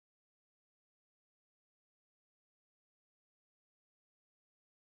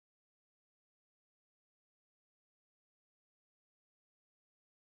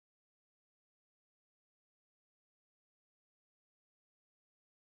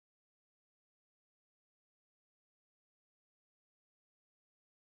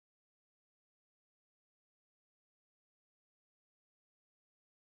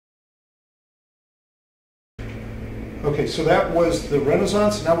Okay, so that was the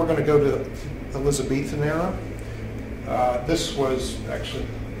Renaissance. Now we're going to go to the Elizabethan era. This was actually,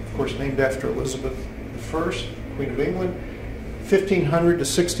 of course, named after Elizabeth I, Queen of England. 1500 to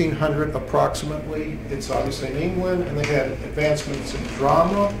 1600 approximately. It's obviously in England, and they had advancements in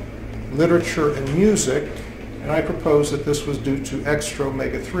drama, literature, and music. And I propose that this was due to extra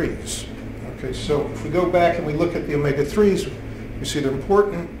omega-3s. Okay, so if we go back and we look at the omega-3s, we see they're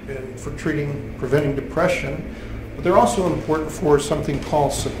important for preventing depression, but they're also important for something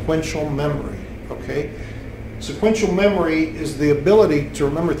called sequential memory. Okay, sequential memory is the ability to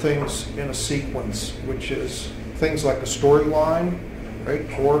remember things in a sequence, which is things like a storyline, right,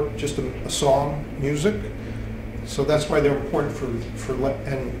 or just a song, music. So that's why they're important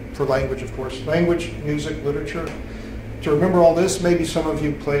for language, of course. Language, music, literature. To remember all this, maybe some of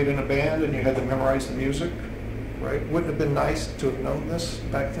you played in a band and you had to memorize the music, right? Wouldn't it have been nice to have known this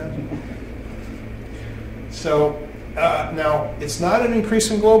back then? So now, it's not an increase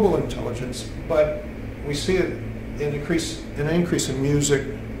in global intelligence, but we see an increase in music,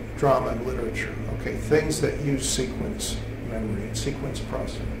 drama, and literature. Okay, things that use sequence memory and sequence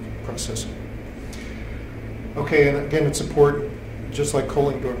processing. Okay, and again, it's important, just like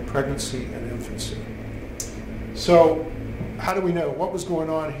choline during pregnancy and infancy. So, how do we know? What was going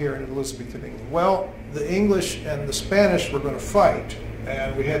on here in Elizabethan England? Well, the English and the Spanish were going to fight,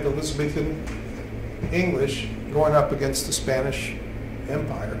 and we had the Elizabethan English going up against the Spanish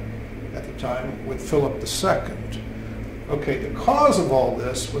Empire at the time with Philip II. Okay, the cause of all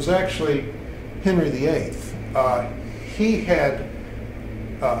this was actually Henry VIII. He had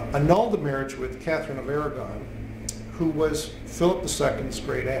annulled the marriage with Catherine of Aragon, who was Philip II's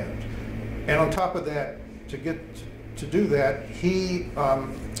great aunt. And on top of that, to do that, he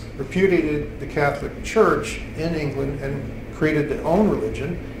repudiated the Catholic Church in England and created his own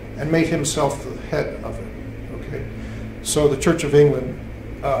religion and made himself the head of it. Okay, so the Church of England.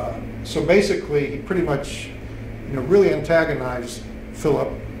 So basically, he pretty much, really antagonized Philip,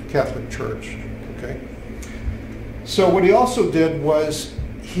 the Catholic Church. Okay. So what he also did was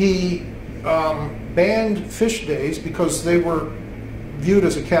he banned fish days because they were viewed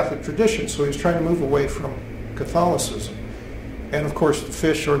as a Catholic tradition. So he was trying to move away from Catholicism. And of course, the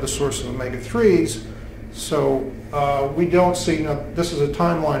fish are the source of omega-3s. So we don't see, now this is a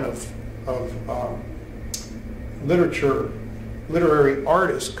timeline of literary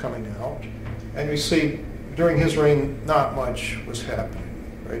artists coming out. And we see during his reign, not much was happening,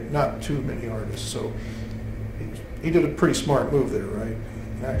 right? Not too many artists. So he did a pretty smart move there, right?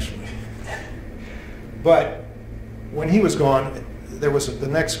 Actually. But when he was gone, there was the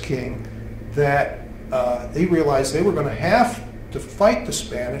next king that they realized they were going to have to fight the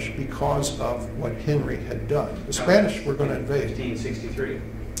Spanish because of what Henry had done. The Spanish were going to invade. 1563?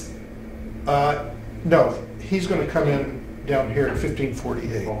 No, he's going to come in down here in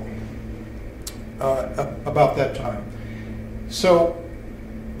 1548, about that time. So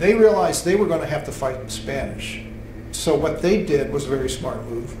they realized they were going to have to fight the Spanish. So what they did was a very smart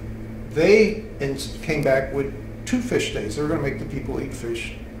move. They came back with 2 fish days. They were going to make the people eat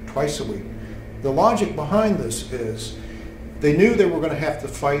fish twice a week. The logic behind this is they knew they were going to have to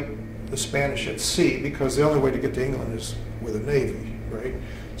fight the Spanish at sea because the only way to get to England is with a navy, right?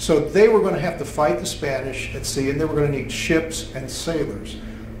 So they were going to have to fight the Spanish at sea, and they were going to need ships and sailors.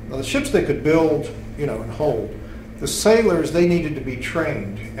 Now the ships they could build, and hold. The sailors, they needed to be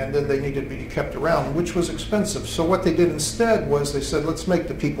trained, and then they needed to be kept around, which was expensive. So what they did instead was they said, let's make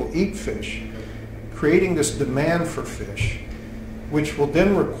the people eat fish, creating this demand for fish, which will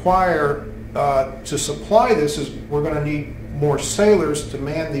then require, to supply this, is we're going to need more sailors to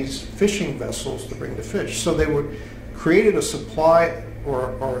man these fishing vessels to bring the fish. So they created a supply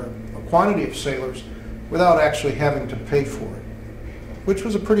or a quantity of sailors without actually having to pay for it, which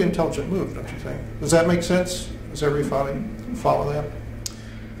was a pretty intelligent move, don't you think? Does that make sense? Does everybody follow that?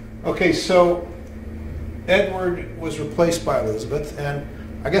 Okay, so Edward was replaced by Elizabeth, and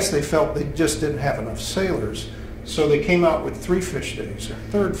I guess they felt they just didn't have enough sailors, so they came out with 3 fish days, or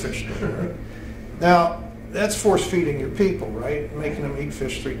 3rd fish day, right? Now, that's force-feeding your people, right? Making them eat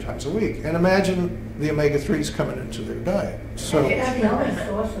fish 3 times a week. And imagine the omega-3s coming into their diet. So, it's the only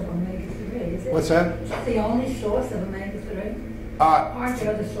source of omega-3, is it? What's that? It's the only source of omega-3? Aren't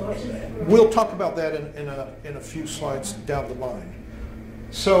there other sources? We'll talk about that in a few slides down the line.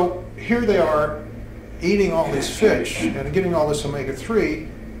 So here they are eating all this fish and getting all this omega-3.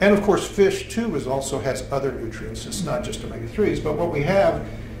 And of course, fish too also has other nutrients. It's not just omega-3s. But what we have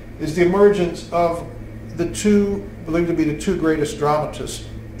is the emergence of the believed to be the 2 greatest dramatists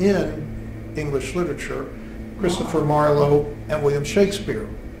in English literature, Christopher Marlowe and William Shakespeare.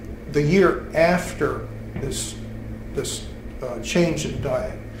 The year after this this change in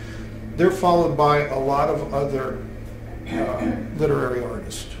diet. They're followed by a lot of other literary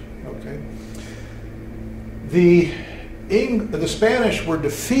artists. Okay. The Spanish were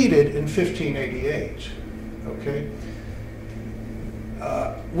defeated in 1588. Okay.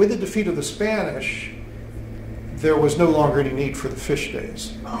 With the defeat of the Spanish, there was no longer any need for the fish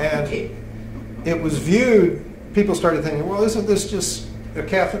days, and it was viewed. People started thinking, well, isn't this just a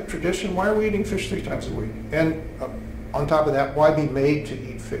Catholic tradition? Why are we eating fish 3 times a week? And on top of that, why be made to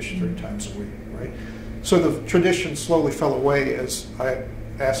eat fish 3 times a week, right? So the tradition slowly fell away. As I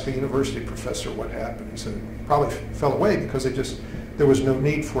asked a university professor what happened, he said it probably fell away because there was no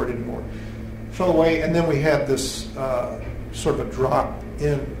need for it anymore. Fell away, and then we had this sort of a drop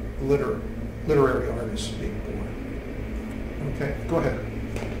in literary artists being born. Okay, go ahead.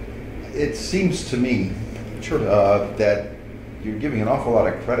 It seems to me Sure. That you're giving an awful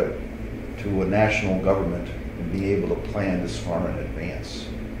lot of credit to a national government and being able to plan this far in advance.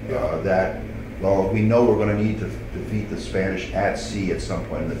 Yeah. Well, we know we're going to need to defeat the Spanish at sea at some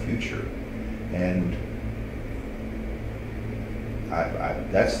point in the future, and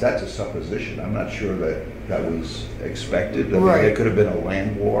that's a supposition. I'm not sure that was expected. I mean, right. It could have been a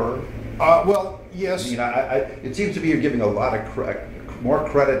land war. Well, yes. You know, it seems to me you're giving a lot of more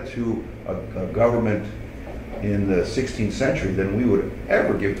credit to a government in the 16th century than we would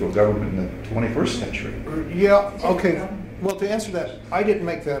ever give to a government in the 21st century. Yeah, okay. Well, to answer that, I didn't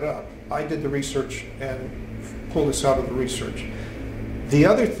make that up. I did the research and pulled this out of the research. The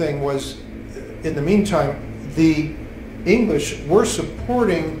other thing was, in the meantime, the English were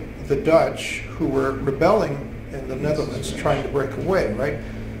supporting the Dutch who were rebelling in the Netherlands, trying to break away, right?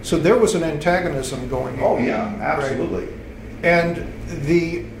 So there was an antagonism going on. Oh yeah, absolutely. Right? And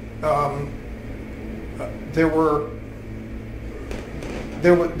there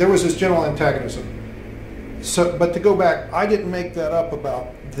was this general antagonism. So, but to go back, I didn't make that up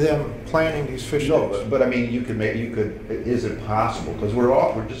about them planning these fish days. No, but I mean, is it possible? Because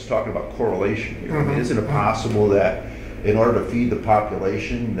we're just talking about correlation here. I mean, isn't it possible that in order to feed the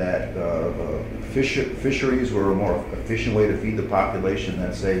population, that fisheries were a more efficient way to feed the population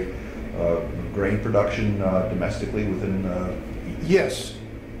than, say, grain production domestically within? Yes.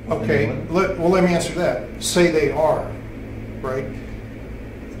 Okay. Let me answer that. Say they are, right?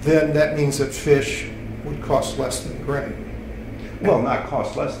 Then that means that fish would cost less than grain. Well, not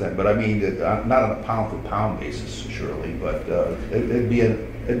cost less than, but I mean, not on a pound for pound basis, surely, but it'd be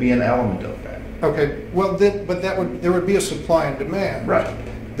an element of that. Okay. Well, there would be a supply and demand. Right.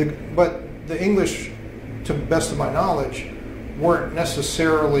 But the English, to the best of my knowledge, weren't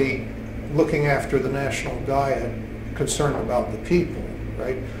necessarily looking after the national diet, concerned about the people,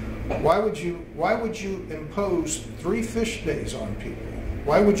 right? Why would you impose 3 fish days on people?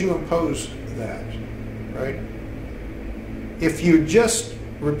 Why would you impose that, right? If you just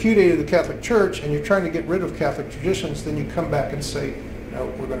repudiated the Catholic Church and you're trying to get rid of Catholic traditions, then you come back and say, no,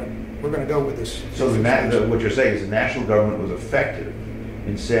 we're going to go with this. So what you're saying is the national government was effective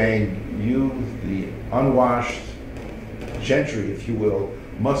in saying you, the unwashed gentry, if you will,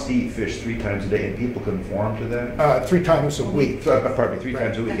 must eat fish 3 times a day, and people conform to that? 3 times a week. Pardon me, 3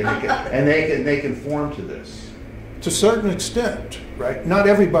 times a week, and they conform to this. To a certain extent, right? Not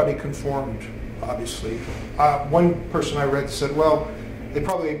everybody conformed, obviously. One person I read said, well, they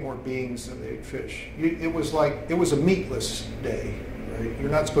probably ate more beans than they ate fish. It was a meatless day, right?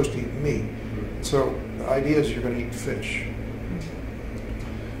 You're not supposed to eat meat. So the idea is you're going to eat fish.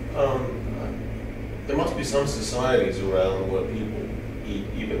 There must be some societies around where people eat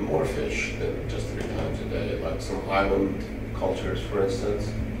even more fish than just 3 times a day, like some island cultures, for instance.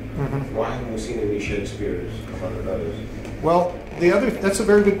 Mm-hmm. Why haven't we seen any Shakespeare's come out of those? Well, that's a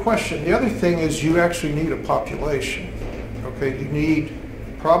very good question. The other thing is you actually need a population. Okay, you need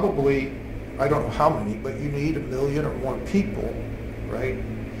probably, I don't know how many, but you need 1 million or more people, right,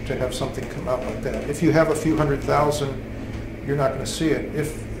 to have something come out like that. If you have a few 100,000, you're not going to see it.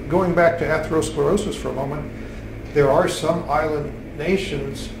 Going back to atherosclerosis for a moment, there are some island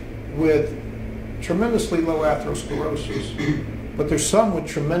nations with tremendously low atherosclerosis, but there's some with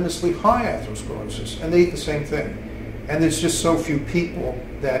tremendously high atherosclerosis, and they eat the same thing. And there's just so few people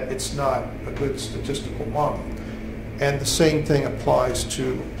that it's not a good statistical model. And the same thing applies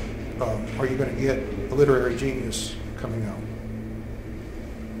to, are you going to get a literary genius coming out?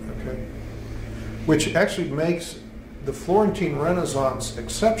 Okay. Which actually makes the Florentine Renaissance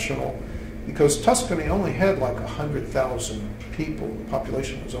exceptional, because Tuscany only had like 100,000 people. The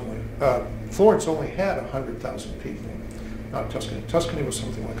population was only, Florence only had 100,000 people, not Tuscany. Tuscany was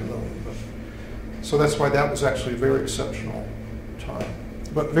something like 1 million. So that's why that was actually a very exceptional time.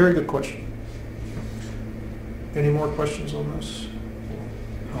 But very good question. Any more questions on this?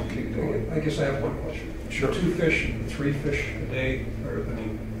 I'll keep going. I guess I have one question. Sure. 2 fish and 3 fish a day, or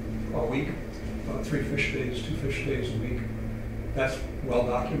a week, 3 fish days, 2 fish days a week. That's well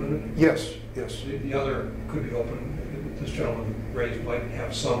documented. Yes, yes. The other could be open. This gentleman raised might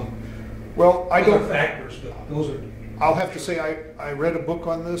have some Well, I other don't. factors, but those are. I'll have to say I read a book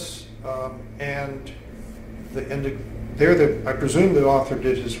on this, and I presume the author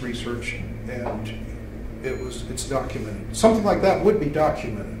did his research, and it's documented. Something like that would be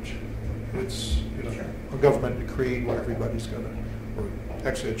documented. It's a government decree where everybody's got or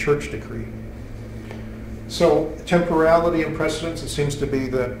actually a church decree. So temporality and precedence, it seems to be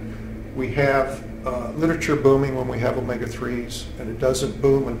that we have literature booming when we have omega-3s, and it doesn't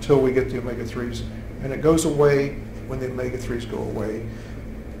boom until we get the omega-3s, and it goes away when the omega-3s go away.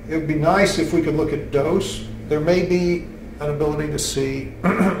 It would be nice if we could look at dose. There may be an ability to see,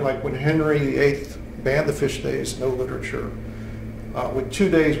 like when Henry VIII banned the fish days, no literature. With 2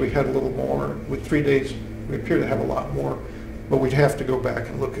 days we had a little more. With 3 days we appear to have a lot more, but we'd have to go back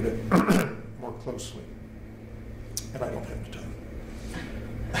and look at it more closely. And I don't have the time.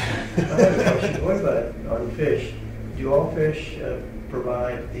 I have a question. What about on fish? Do all fish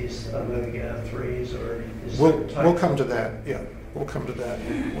provide these omega-3s, or is We'll come to that, yeah. We'll come to that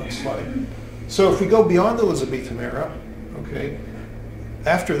in one slide. So if we go beyond the Elizabethan era, okay,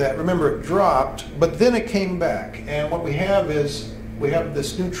 after that, remember it dropped, but then it came back. And what we have is, we have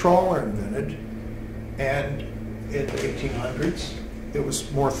this new trawler invented, and in the 1800s, it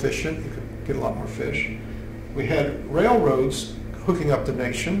was more efficient. You could get a lot more fish. We had railroads hooking up the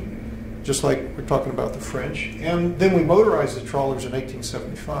nation, just like we're talking about the French. And then we motorized the trawlers in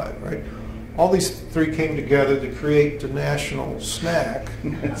 1875, right? All these three came together to create the national snack,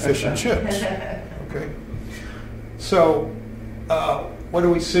 fish and chips. Okay. So, what do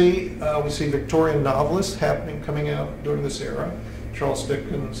we see? We see Victorian novelists coming out during this era. Charles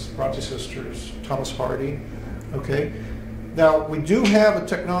Dickens, Bronte Sisters, Thomas Hardy. Okay. Now, we do have a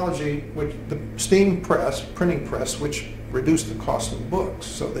technology, which the steam press, printing press, which reduced the cost of books,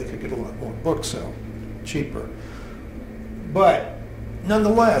 so they could get a lot more books out cheaper. But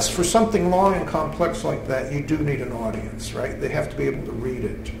nonetheless, for something long and complex like that, you do need an audience, right? They have to be able to read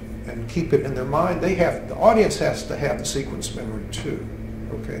it and keep it in their mind. The audience has to have the sequence memory too.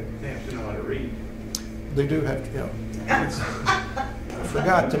 Okay. They have to know how to read. They do have to, I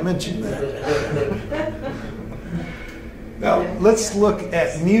forgot to mention that. Now, let's look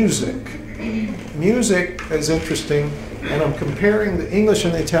at music. Music is interesting, and I'm comparing the English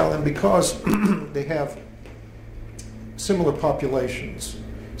and the Italian because they have similar populations,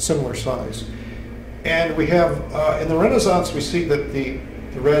 similar size. And we have, in the Renaissance, we see that the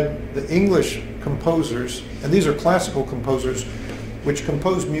English composers, and these are classical composers, which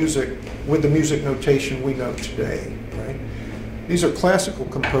compose music with the music notation we know today, right? These are classical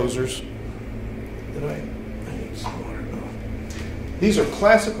composers. These are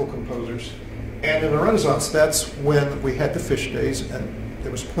classical composers, and in the Renaissance, that's when we had the fish days, and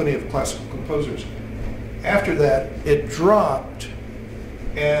there was plenty of classical composers. After that, it dropped,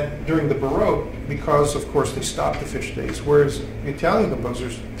 and during the Baroque, because of course they stopped the fish days, whereas the Italian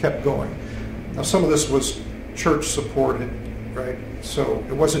composers kept going. Now, some of this was church supported, right? So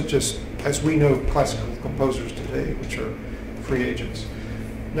it wasn't just, as we know, classical composers today, which are free agents.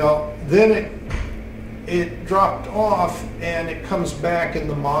 Now, then it dropped off, and it comes back in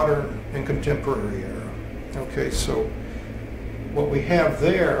the modern and contemporary era. Okay, so what we have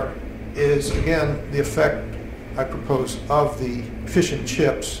there is, again, the effect, I propose, of the fish and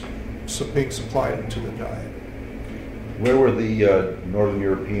chips being supplied into the diet. Where were the Northern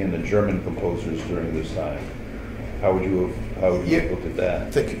European and German composers during this time? How would you have looked at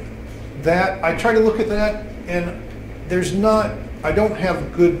that? Thank you. That, I try to look at that, and I don't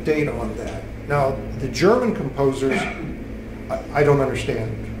have good data on that. Now, the German composers, I don't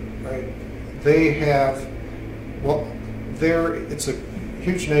understand, right? They have, it's a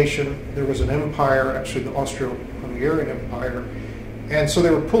huge nation. There was an empire, actually the Austro-Hungarian Empire, and so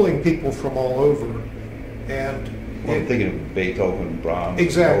they were pulling people from all over. And I'm thinking of Beethoven, Brahms,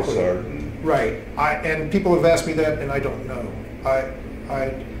 exactly, Mozart. Right. And people have asked me that, and I don't know.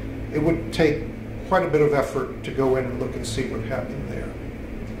 It would take quite a bit of effort to go in and look and see what happened there.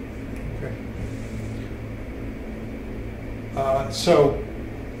 Okay. So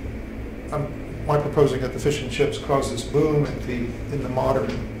I'm proposing that the fish and chips caused this boom in the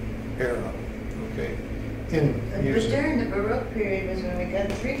modern era. Okay. But during the Baroque period was when we got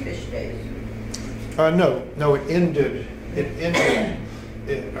 3 fish days. No, it ended.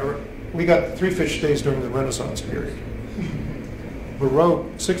 We got 3 fish days during the Renaissance period. Baroque,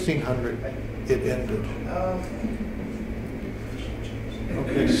 1600, it ended. Oh,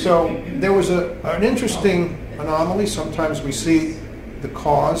 Okay, so there was an interesting anomaly. Sometimes we see the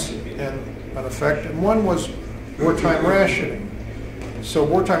cause and an effect, and one was wartime rationing. So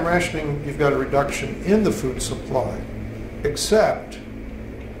wartime rationing, you've got a reduction in the food supply, except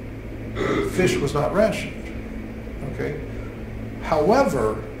fish was not rationed. Okay.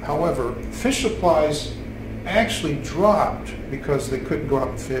 However, fish supplies actually dropped because they couldn't go out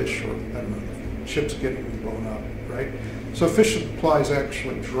and fish, or I don't know, ships getting blown up, right? So fish supplies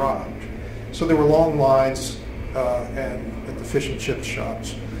actually dropped. So there were long lines and at the fish and chip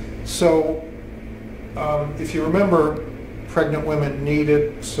shops. So if you remember, pregnant women need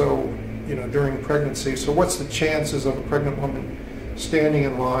it. So during pregnancy. So what's the chances of a pregnant woman standing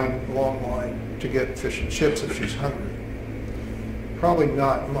in line, long line, to get fish and chips if she's hungry? Probably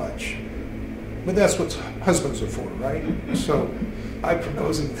not much. But that's what husbands are for, right? So I'm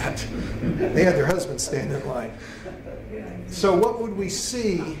proposing that they had their husbands stand in line. So what would we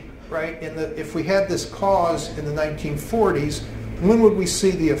see, right, if we had this cause in the 1940s, when would we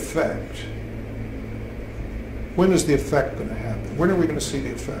see the effect? When is the effect going to happen? When are we going to see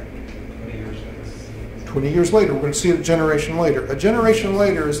the effect? 20 years later. 20 years later. We're going to see it a generation later. A generation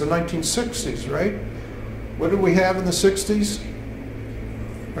later is the 1960s, right? What did we have in the 60s?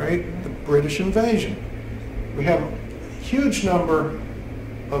 Right? The British invasion. We have a huge number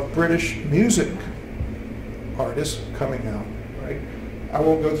of British music artists coming out, right? I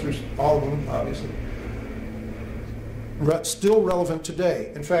won't go through all of them, obviously. Still relevant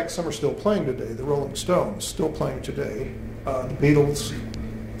today. In fact, some are still playing today. The Rolling Stones, still playing today. The Beatles,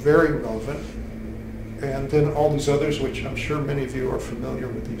 very relevant. And then all these others, which I'm sure many of you are familiar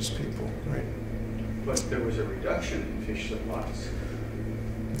with these people, right? But there was a reduction in fish supplies.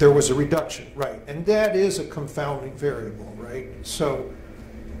 There was a reduction, right. And that is a confounding variable, right? So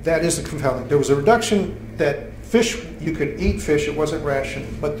that is a confounding. There was a reduction that fish, you could eat fish, it wasn't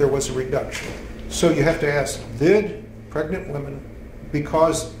rationed, but there was a reduction. So you have to ask, did pregnant women,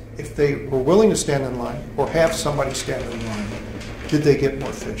 because if they were willing to stand in line or have somebody stand in line, did they get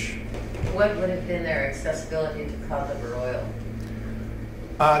more fish? What would have been their accessibility to cod liver oil?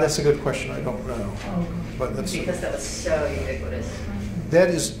 That's a good question. I don't know. But that's Because that was so ubiquitous. That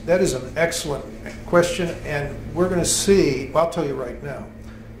is an excellent question, and we're going to see, well, I'll tell you right now.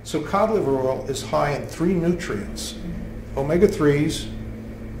 So cod liver oil is high in 3 nutrients, omega-3s,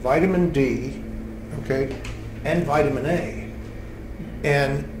 vitamin D, okay, and vitamin A.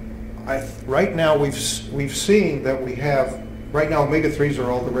 And right now we've seen that we have, right now omega-3s are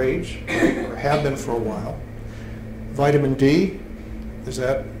all the rage, or have been for a while. Vitamin D, is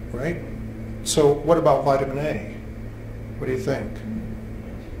that right? So what about vitamin A? What do you think?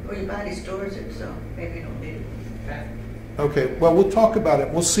 well, your body stores it, so maybe you don't need it. Okay, well, we'll talk about it.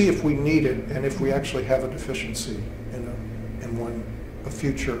 We'll see if we need it and if we actually have a deficiency in a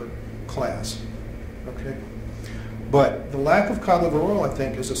future class. Okay? But the lack of cod liver oil, I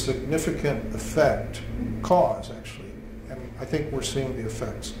think, is a significant cause, actually. And I think we're seeing the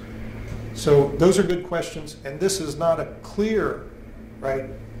effects. So those are good questions, and this is not a clear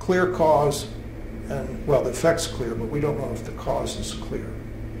cause, and, well, the effect's clear, but we don't know if the cause is clear.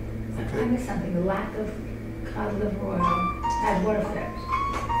 Okay? I missed something. The lack of cod liver oil had what effect?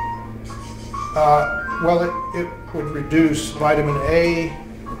 Well, it would reduce vitamin A,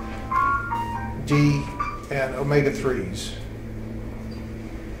 D, and omega-3s.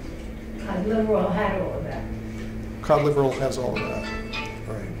 Cod liver oil had all of that. Cod liver oil has all of that,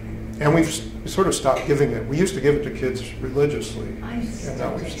 right? And we sort of stopped giving it. We used to give it to kids religiously, and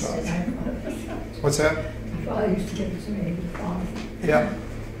now we've stopped. What's that? My father used to give it to me. Yeah.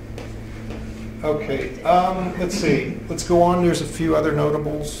 Okay, let's see. Let's go on. There's a few other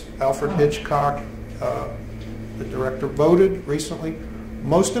notables. Alfred Hitchcock, the director, voted recently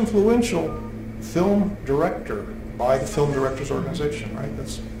most influential film director by the Film Directors Organization, right?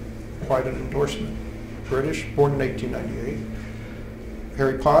 That's quite an endorsement. British, born in 1898.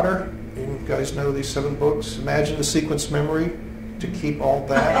 Harry Potter, you guys know these 7 books. Imagine the sequence memory to keep all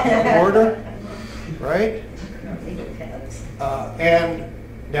that in order, right? And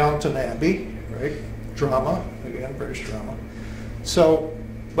Downton Abbey, right? Drama, again, British drama. So,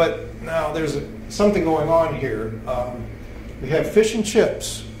 but now there's something going on here. We have fish and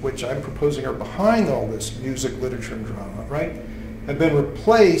chips, which I'm proposing are behind all this music, literature, and drama, right? Have been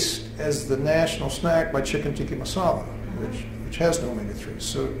replaced as the national snack by chicken tikka masala, which has no omega-3s.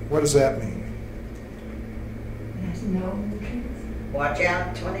 So what does that mean? There's no nutrients. Watch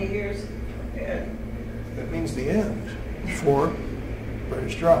out, 20 years. Yeah. That means the end for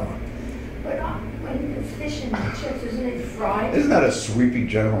British drama. But when it's fish and chips, isn't it fried? Isn't that a sweeping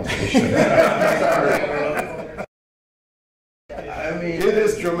generalization? I mean, It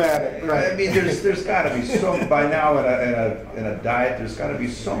is dramatic, right? I mean, there's got to be so, by now in a diet, there's got to be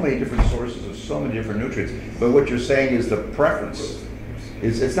so many different sources of so many different nutrients. But what you're saying is the preference.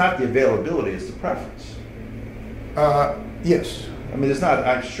 It's not the availability, it's the preference. Yes. I mean, it's not,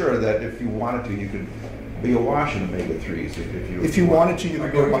 I'm sure that if you wanted to, you could be awash in omega-3s If you wanted to, you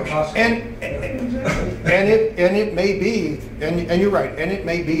could go much. And it may be, and you're right, and it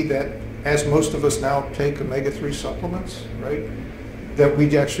may be that as most of us now take omega-3 supplements, right, that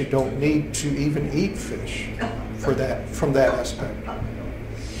we actually don't need to even eat fish for that, from that aspect.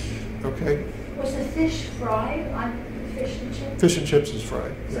 Okay? Was the fish fried on fish and chips? Fish and chips is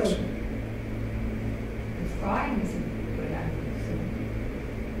fried, yes. So, the frying isn't good on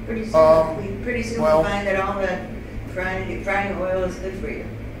Pretty soon well- we find that all the frying oil is good for you.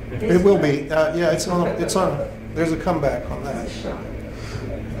 It will be, yeah, it's on, there's a comeback on that.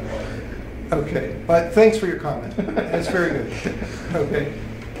 Okay, but thanks for your comment. It's very good. Okay.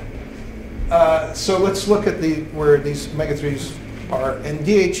 So let's look at where these omega-3s are, and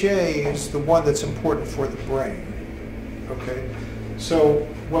DHA is the one that's important for the brain. Okay, so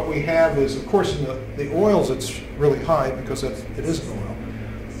what we have is, of course, in the oils it's really high because it is an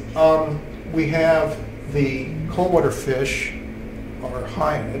oil. We have the cold water fish are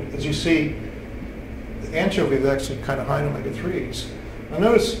high in it. As you see, the anchovy is actually kind of high in omega-3s. Now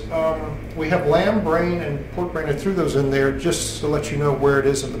notice we have lamb brain and pork brain. I threw those in there just to let you know where it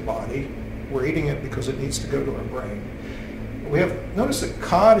is in the body. We're eating it because it needs to go to our brain. We have, notice that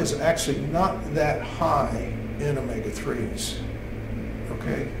cod is actually not that high in omega-3s.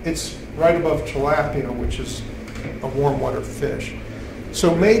 Okay, it's right above tilapia, which is a warm water fish.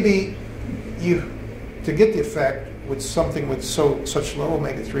 So maybe to get the effect with something with such low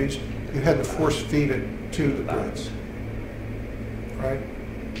omega-3s, you had to force feed it to the goods. Right.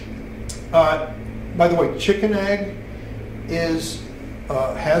 By the way, chicken egg has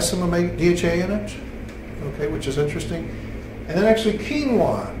some DHA in it, okay, which is interesting. And then actually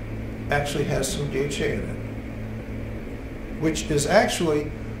quinoa actually has some DHA in it, which is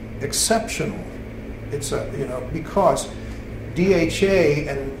actually exceptional. It's because DHA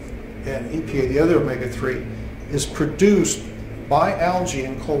and EPA, the other omega-3, is produced by algae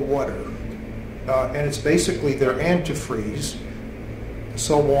in cold water, and it's basically their antifreeze.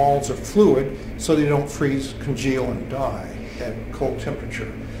 Cell walls are fluid, so they don't freeze, congeal, and die at cold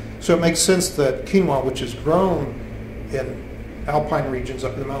temperature. So it makes sense that quinoa, which is grown in alpine regions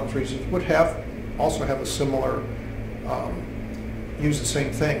up in the mountains regions, would also have a similar, use the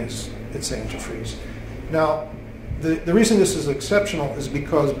same thing as its antifreeze. Now, the reason this is exceptional is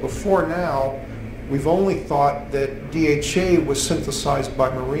because before now, we've only thought that DHA was synthesized by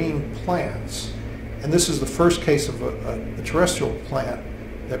marine plants. And this is the first case of a terrestrial plant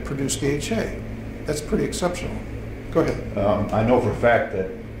that produced DHA. That's pretty exceptional. Go ahead. I know for a fact that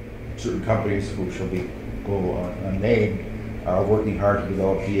certain companies who shall go unnamed are working hard to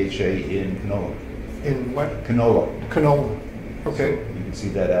develop DHA in canola. In what? Canola. Canola. Okay. So you can see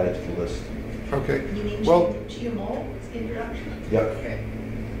that added to the list. Okay. You mean Well, GMO introduction? Yep. Okay.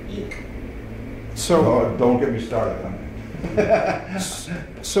 Eek. so Don't get me started on that.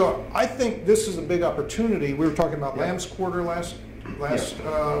 so I think this is a big opportunity. We were talking about lamb's quarter last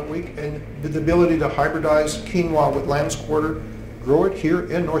week, and the ability to hybridize quinoa with lamb's quarter, grow it here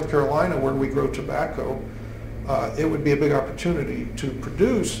in North Carolina where we grow tobacco. It would be a big opportunity to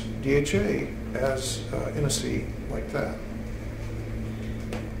produce DHA as in a seed like that.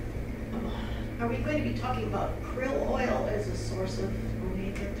 Are we going to be talking about krill oil as a source of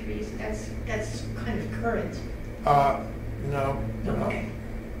omega-3s? That's kind of current. No, Okay.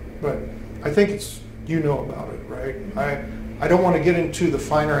 but I think you know about it, right? I don't want to get into the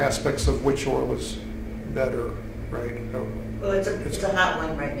finer aspects of which oil is better, right? Well, it's a hot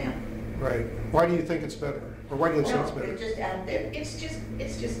one right now. Right. Why do you think it's better? Or why do you think it's No, better? it's just out there.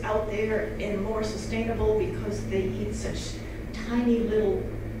 It's just out there and more sustainable because they eat such tiny little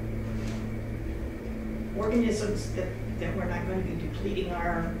organisms that we're not going to be depleting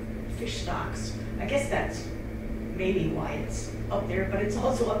our fish stocks. I guess that's maybe why it's up there, but it's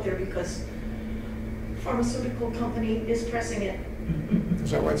also up there because pharmaceutical company is pressing it.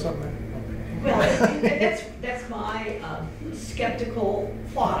 Is that why it's up there? Well, that's my skeptical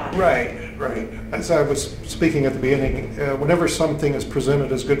thought on it. Right. As I was speaking at the beginning, whenever something is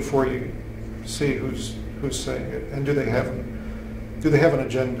presented as good for you, see who's saying it, and do they have an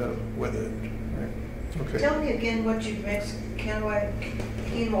agenda with it? Right. Okay. Tell me again what you mix quinoa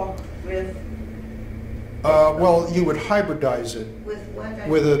with. Well, you would hybridize it With what?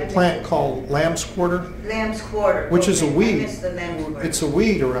 with I a missed plant it. called lamb's quarter, Lamb's quarter. which is a Okay, I weed. missed the lamb's quarter. It's a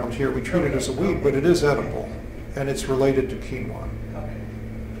weed around here. We treat it as a Okay, weed, but it is edible, and it's related to quinoa.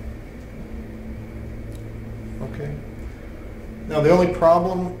 Okay. Okay. Now, the only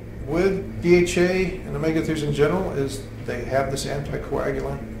problem with DHA and omega-3s in general is they have this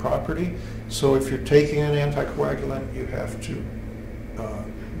anticoagulant property. So if you're taking an anticoagulant, you have to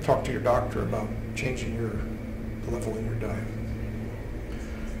talk to your doctor about changing the level in your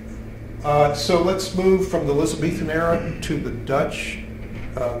diet. So let's move from the Elizabethan era to the Dutch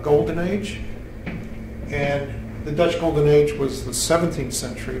Golden Age. And the Dutch Golden Age was the 17th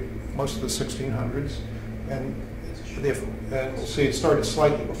century, most of the 1600s. And we'll see, it started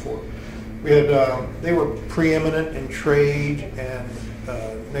slightly before. We had, they were preeminent in trade and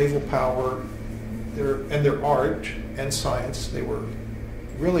naval power, their art and science. They were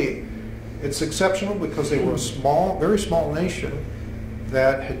really, it's exceptional because they were a small, very small nation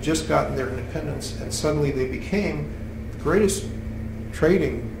that had just gotten their independence, and suddenly they became the greatest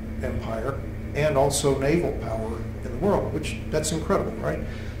trading empire and also naval power in the world, which that's incredible, right?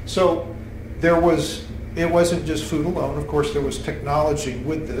 So it wasn't just food alone. Of course, there was technology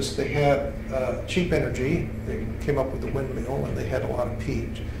with this. They had cheap energy. They came up with the windmill, and they had a lot of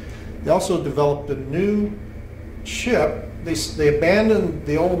peat. They also developed a new ship. They abandoned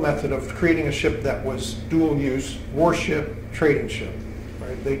the old method of creating a ship that was dual use, warship, trading ship.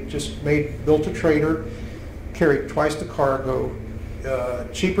 Right? They just built a trader, carried twice the cargo,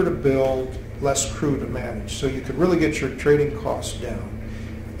 cheaper to build, less crew to manage. So you could really get your trading costs down.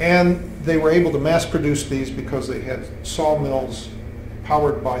 And they were able to mass produce these because they had sawmills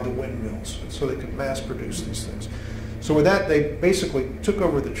powered by the windmills. So they could mass produce these things. So with that, they basically took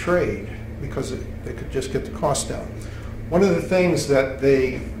over the trade because they could just get the cost down. One of the things that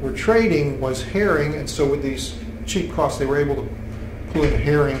they were trading was herring, and so with these cheap costs, they were able to pull in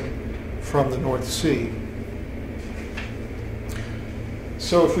herring from the North Sea.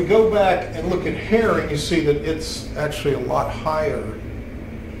 So if we go back and look at herring, you see that it's actually a lot higher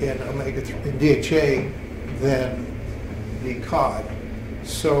in omega-3, in DHA than the cod.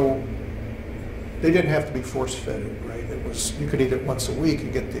 So they didn't have to be force-fed it, right? It was, you could eat it once a week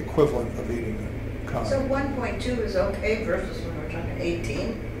and get the equivalent of eating a cod. So 1.2 is okay versus when we're talking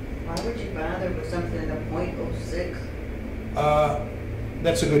 18? Why would you bother with something at 0.06?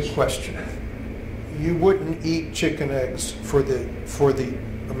 That's a good question. You wouldn't eat chicken eggs for the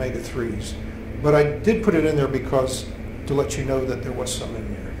omega-3s, but I did put it in there because to let you know that there was some in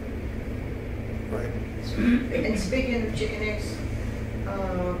there, right? And speaking of chicken eggs,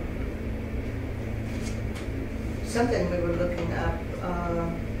 something we were looking up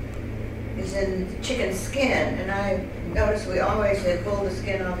is in chicken skin, and I noticed we always had pulled the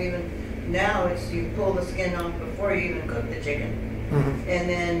skin off. Even now, it's you pull the skin off before you even cook the chicken. Mm-hmm. And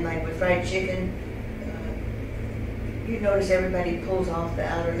then, like with fried chicken, you notice everybody pulls off the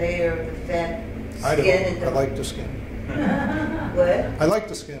outer layer of the fat I skin. don't. I like the skin. What? I like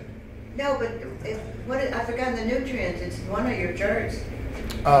the skin. No, but I forgot the nutrients. It's one of your charts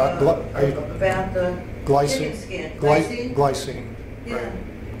Are you- about the chicken skin. Glycine? Glycine. Yeah. Right.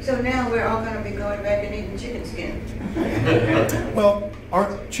 So now we're all going to be going back and eating chicken skin. Well,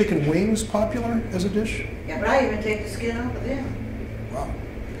 aren't chicken wings popular as a dish? Yeah, but I even take the skin off of them. Wow.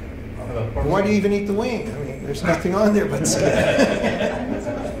 Why do you even eat the wing? I mean, there's nothing on there but skin.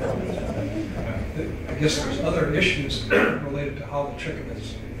 I guess there's other issues related to how the chicken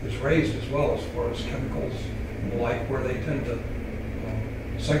is raised as well, as far as chemicals and the like, where they tend to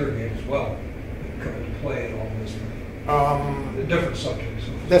segregate as well, that come into play in all this. The different subjects.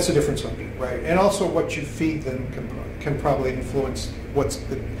 That's a different subject, right? And also what you feed them can probably influence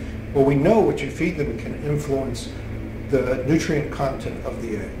well, we know what you feed them can influence the nutrient content of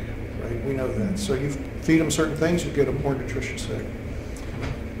the egg, right? We know that. So you feed them certain things, you get a more nutritious egg.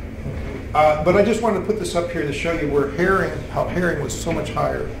 But I just wanted to put this up here to show you how herring was so much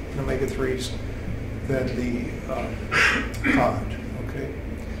higher in omega-3s than the cod, okay?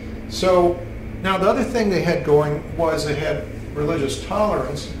 So now the other thing they had going was they had religious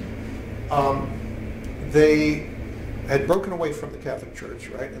tolerance. They had broken away from the Catholic Church,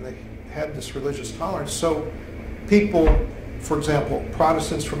 right? And they had this religious tolerance. So people, for example,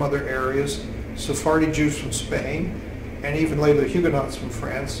 Protestants from other areas, Sephardi Jews from Spain, and even later the Huguenots from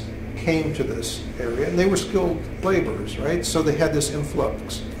France came to this area, and they were skilled laborers, right? So they had this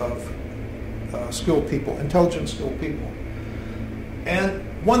influx of skilled people, intelligent, skilled people. And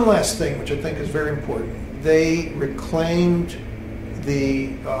one last thing, which I think is very important, they reclaimed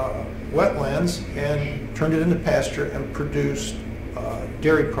the wetlands and turned it into pasture and produced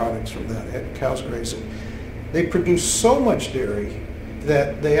dairy products from that. They had cows grazing. they produce so much dairy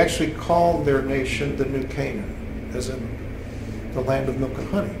that they actually call their nation the New Canaan, as in the land of milk and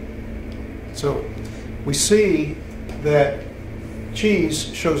honey. So we see that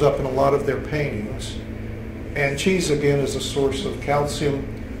cheese shows up in a lot of their paintings, and cheese again is a source of calcium,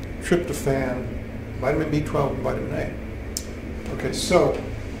 tryptophan, vitamin B12, and vitamin A. Okay, so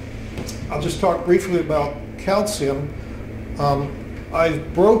I'll just talk briefly about calcium.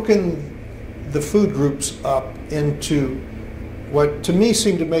 I've broken the food groups up into what to me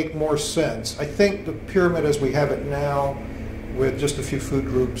seemed to make more sense. I think the pyramid as we have it now, with just a few food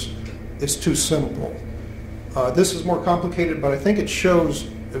groups, is too simple. This is more complicated, but I think it shows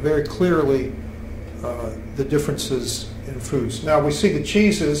very clearly the differences in foods. Now we see the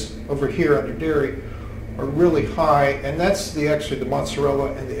cheeses over here under dairy are really high, and that's actually the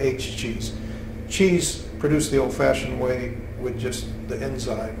mozzarella and the aged cheese. Cheese produced the old-fashioned way with just the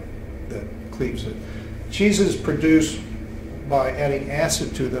enzyme that cleaves it. Cheeses produced by adding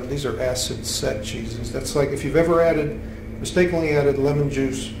acid to them. These are acid-set cheeses. That's like if you've ever mistakenly added lemon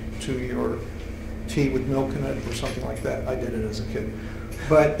juice to your tea with milk in it or something like that. I did it as a kid.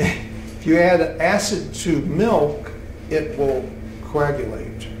 But if you add acid to milk, it will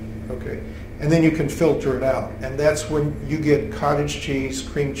coagulate, okay? And then you can filter it out. And that's when you get cottage cheese,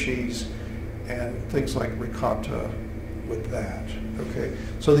 cream cheese, and things like ricotta with that, okay?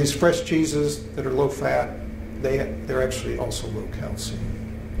 So these fresh cheeses that are low fat, they're actually also low calcium,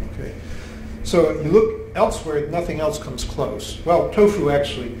 okay? So you look elsewhere, nothing else comes close. Well, tofu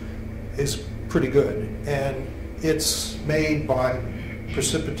actually is pretty good, and it's made by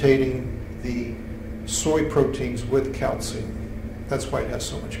precipitating the soy proteins with calcium. That's why it has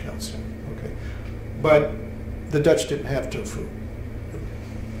so much calcium, okay? But the Dutch didn't have tofu.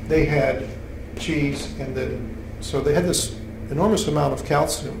 They had cheese, and then, so they had this enormous amount of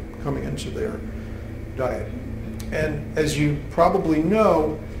calcium coming into their diet. And as you probably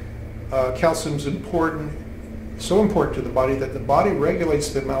know, calcium's important, so important to the body that the body regulates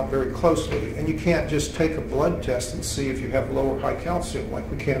the amount very closely, and you can't just take a blood test and see if you have low or high calcium like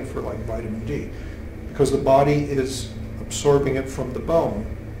we can for like vitamin D, because the body is absorbing it from the bone,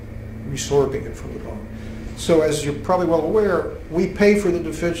 resorbing it from the bone. So as you're probably well aware, we pay for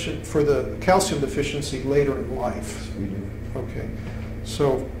the calcium deficiency later in life. Okay,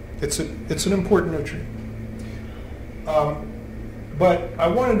 so it's an important nutrient. But I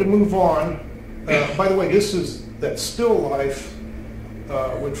wanted to move on. By the way, this is that still life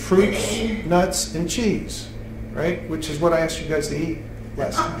with fruits, nuts, and cheese, right? Which is what I asked you guys to eat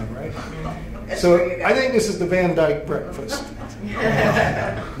last time, right? So I think this is the Van Dyke breakfast,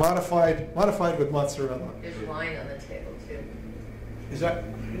 modified with mozzarella. There's wine on the table too. Is that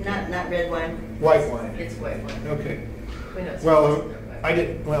Not red wine. white wine? It's white wine. Okay. We know it's Well, white wine. I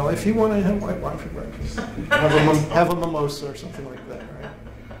didn't. Well, if you want to have white wine for breakfast, have a mimosa or something like that, right?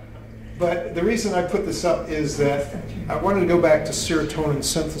 But the reason I put this up is that I wanted to go back to serotonin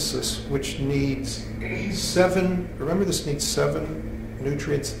synthesis, which needs 7. Remember, this needs 7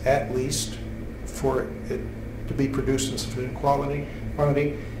 nutrients at least for it to be produced in sufficient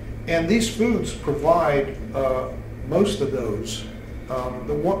quantity. And these foods provide most of those.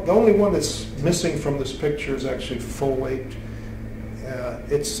 The only one that's missing from this picture is actually folate.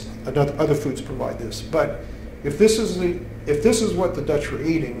 Other foods provide this, but if this is what the Dutch were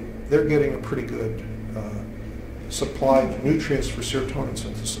eating, they're getting a pretty good supply of nutrients for serotonin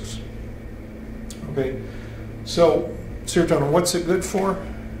synthesis. Okay, so serotonin, what's it good for?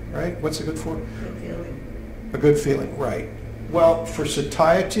 Right? What's it good for? Good feeling. A good feeling, right? Well, for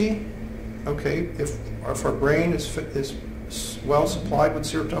satiety, okay, if our brain is well supplied with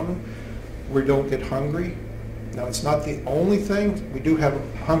serotonin, we don't get hungry. Now, it's not the only thing. We do have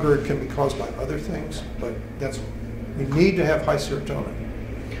hunger. It can be caused by other things, but we need to have high serotonin.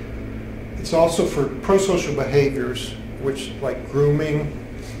 It's also for prosocial behaviors, which like grooming.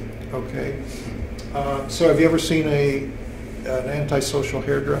 Okay. So have you ever seen an antisocial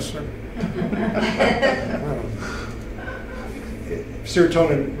hairdresser?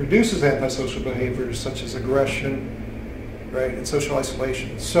 Serotonin reduces antisocial behaviors such as aggression, right, and social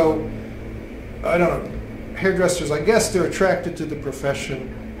isolation. So, I don't know. Hairdressers, I guess they're attracted to the profession.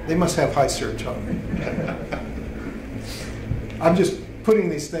 They must have high serotonin. I'm just putting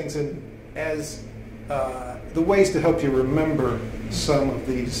these things in as the ways to help you remember some of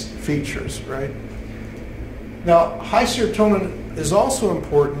these features, right? Now, high serotonin is also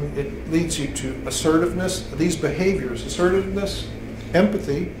important. It leads you to assertiveness. These behaviors, assertiveness,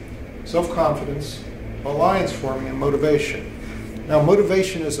 empathy, self-confidence, alliance forming, and motivation. Now,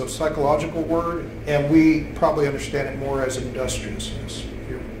 motivation is a psychological word, and we probably understand it more as industriousness.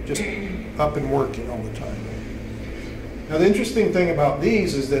 You're just up and working all the time. Now, the interesting thing about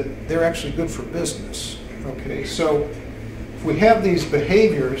these is that they're actually good for business. Okay, so if we have these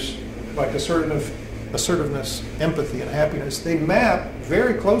behaviors like assertiveness, empathy, and happiness, they map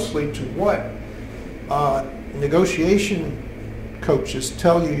very closely to what negotiation coaches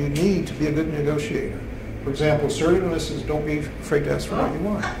tell you need to be a good negotiator. For example, assertiveness is don't be afraid to ask for what you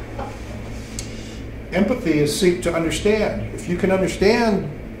want. Empathy is seek to understand. If you can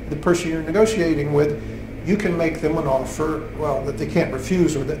understand the person you're negotiating with, you can make them an offer, well, that they can't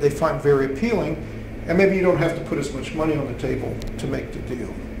refuse or that they find very appealing, and maybe you don't have to put as much money on the table to make the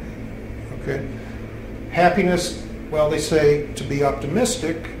deal. Okay? Happiness, well, they say to be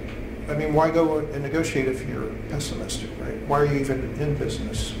optimistic. I mean, why go and negotiate if you're pessimistic, right? Why are you even in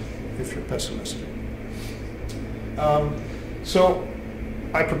business if you're pessimistic? So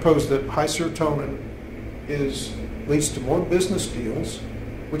I propose that high serotonin leads to more business deals,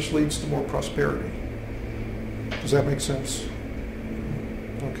 which leads to more prosperity. Does that make sense?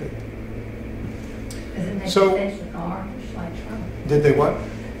 Okay. Does it make So- the face look orange like Trump? Did they what?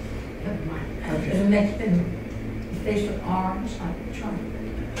 Never mind. Okay. Does it make the face look orange like Trump?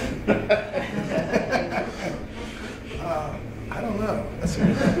 I don't know.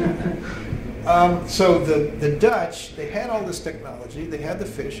 So the Dutch, they had all this technology, they had the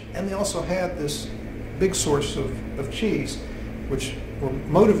fish, and they also had this big source of cheese, which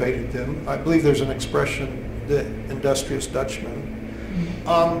motivated them. I believe there's an expression, the industrious Dutchman.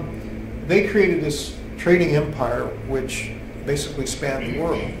 They created this trading empire which basically spanned the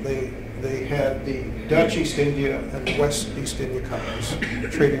world. They had the Dutch East India and the West East India companies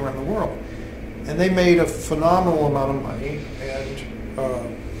trading around the world. And they made a phenomenal amount of money,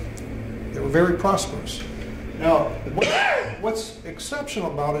 and they were very prosperous. Now, what's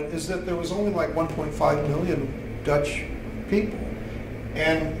exceptional about it is that there was only like 1.5 million Dutch people.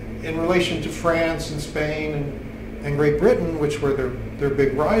 And in relation to France and Spain and Great Britain, which were their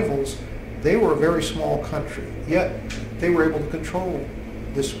big rivals, they were a very small country. Yet, they were able to control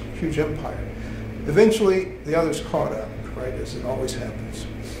this huge empire. Eventually, the others caught up, right, as it always happens.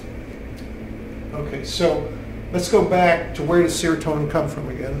 Okay, so let's go back to where does serotonin come from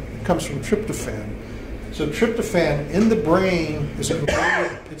again? It comes from tryptophan. So tryptophan in the brain is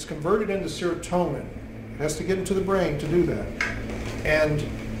converted into serotonin. It has to get into the brain to do that. And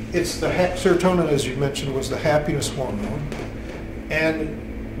it's serotonin, as you mentioned, was the happiness hormone.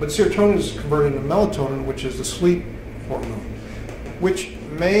 But serotonin is converted into melatonin, which is the sleep hormone, which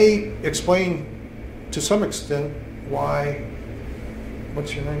may explain to some extent why,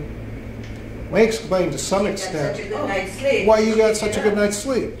 what's your name? May explain to some extent Such a good night's sleep. why you got such a good night's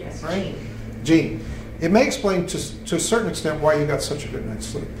sleep, Yes, right? Jean. It may explain to a certain extent why you got such a good night's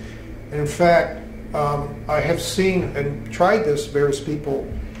sleep. And in fact, I have seen and tried this, various people,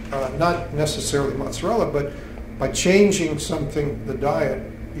 not necessarily mozzarella, but by changing something, the diet,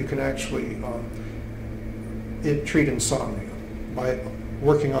 you can actually treat insomnia by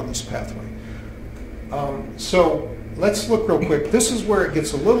working on this pathway. So let's look real quick. This is where it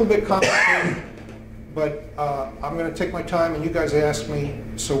gets a little bit complicated, but I'm going to take my time and you guys ask me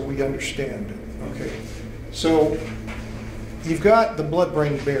so we understand it. Okay. So you've got the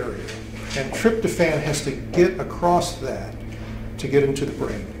blood-brain barrier, and tryptophan has to get across that to get into the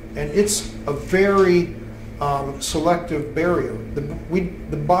brain. And it's a very selective barrier.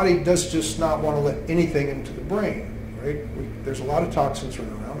 The body does just not want to let anything into the brain, right? There's a lot of toxins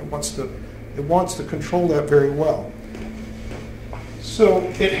running around. It wants to control that very well. So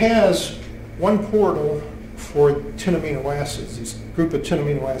it has one portal for 10 amino acids, these group of 10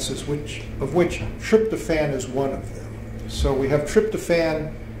 amino acids, of which tryptophan is one of them. So we have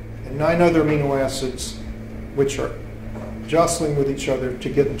tryptophan and 9 other amino acids which are jostling with each other to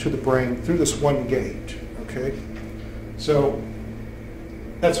get into the brain through this one gate. Okay? So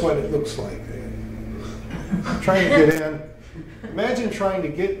that's what it looks like. Trying to get in. Imagine trying to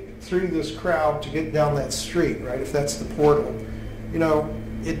get through this crowd to get down that street, right? If that's the portal. You know,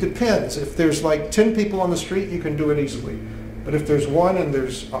 it depends. If there's like 10 people on the street, you can do it easily. But if there's one and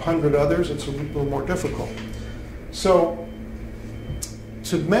there's 100 others, it's a little more difficult. So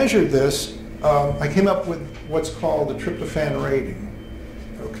to measure this, I came up with what's called the tryptophan rating.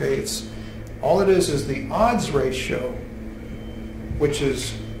 Okay, all it is the odds ratio, which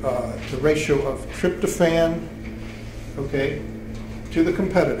is the ratio of tryptophan, okay, to the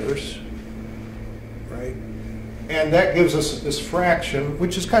competitors, right? And that gives us this fraction,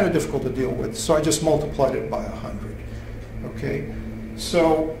 which is kind of difficult to deal with. So I just multiplied it by 100. Okay,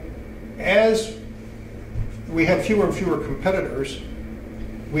 so as we have fewer and fewer competitors,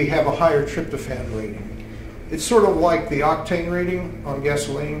 we have a higher tryptophan rating. it's sort of like the octane rating on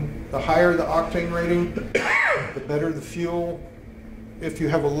gasoline. The higher the octane rating, the better the fuel. If you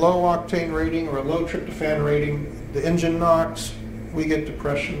have a low octane rating or a low tryptophan rating, the engine knocks, we get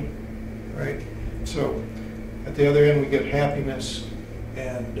depression, right? So at the other end, we get happiness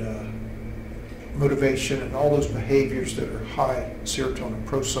and motivation and all those behaviors that are high serotonin,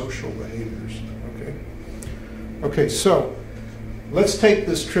 pro-social behaviors, okay? Okay, so let's take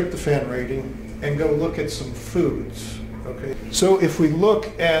this tryptophan rating and go look at some foods, okay? So if we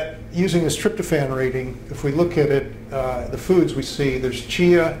look at using this tryptophan rating, if we look at it, the foods we see, there's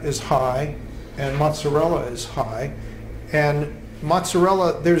chia is high and mozzarella is high. And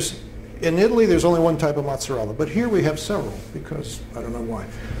mozzarella, in Italy there's only one type of mozzarella, but here we have several because I don't know why.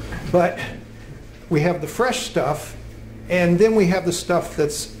 But we have the fresh stuff, and then we have the stuff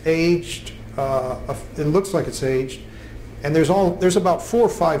that's aged. It looks like it's aged, and there's about 4 or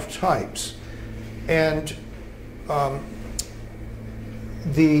 5 types, and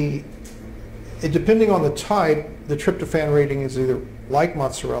depending on the type, the tryptophan rating is either like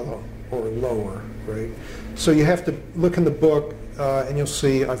mozzarella or lower, right? So you have to look in the book, and you'll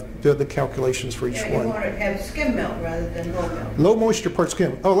see I've done the calculations for each one. You want to have skim milk rather than whole milk. Low moisture part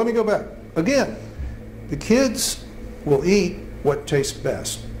skim. Oh, let me go back. Again, the kids will eat what tastes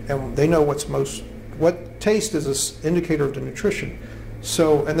best, and they know what taste is an indicator of the nutrition.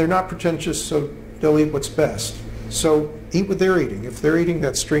 So, and they're not pretentious, so they'll eat what's best. So eat what they're eating. If they're eating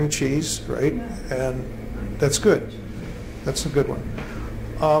that string cheese, right, and that's good. That's a good one.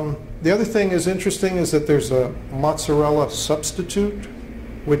 The other thing is interesting is that there's a mozzarella substitute,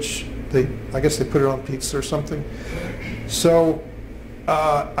 which I guess they put it on pizza or something. So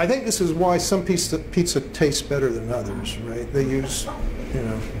I think this is why some pizza tastes better than others, right? They use,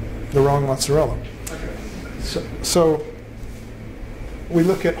 the wrong mozzarella. So we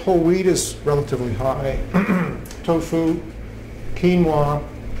look at whole wheat is relatively high, tofu, quinoa,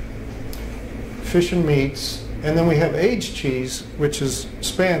 fish and meats, and then we have aged cheese, which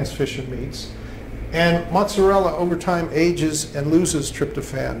spans fish and meats. And mozzarella over time ages and loses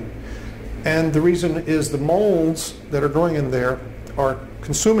tryptophan. And the reason is the molds that are growing in there are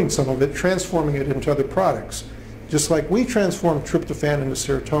consuming some of it, transforming it into other products. Just like we transform tryptophan into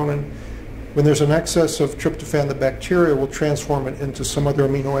serotonin, when there's an excess of tryptophan, the bacteria will transform it into some other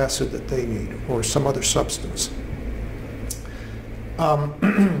amino acid that they need or some other substance.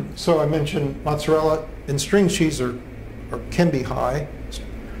 So I mentioned mozzarella and string cheese can be high.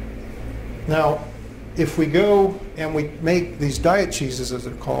 Now, if we go and we make these diet cheeses, as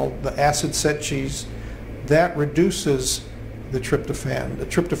they're called, the acid set cheese, that reduces the tryptophan. The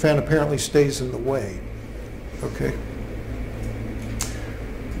tryptophan apparently stays in the way. Okay.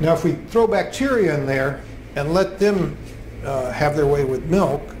 Now, if we throw bacteria in there and let them have their way with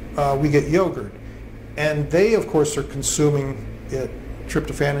milk, we get yogurt. And they, of course, are consuming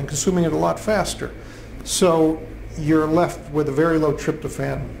tryptophan and consuming it a lot faster. So you're left with a very low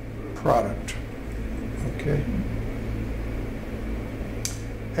tryptophan product. Okay.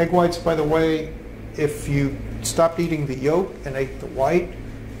 Egg whites, by the way, if you stopped eating the yolk and ate the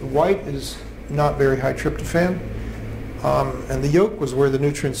white is not very high tryptophan. And the yolk was where the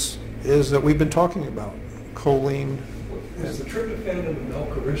nutrients is that we've been talking about, choline. Was the tryptophan in the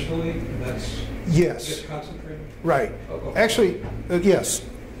milk originally, and that's yes, concentrated? Right. Oh. Actually, yes,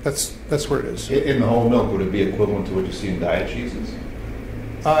 that's where it is. In the whole milk, would it be equivalent to what you see in diet cheeses?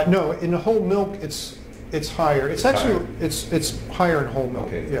 No, in the whole milk, it's higher. It's actually it's higher in whole milk.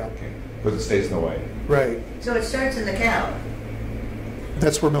 Okay. Yeah. Okay. Because it stays in the way. Right. So it starts in the cow.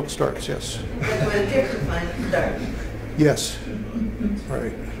 That's where milk starts. Yes. That's where the tryptophan starts. Yes.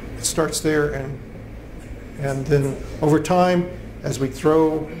 Right. It starts there, and then over time, as we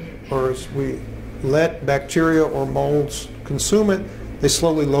throw or as we let bacteria or molds consume it, they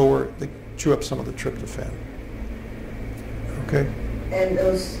slowly they chew up some of the tryptophan. Okay. And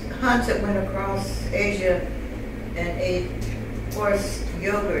those Hans that went across Asia and ate horse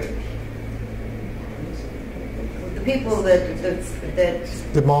yogurt, the people that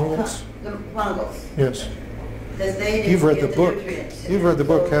The Mongols? the Mongols, Yes. that they didn't You've read get the book. nutrients. You've read the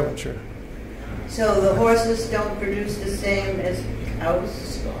book, So- haven't you? So the horses don't produce the same as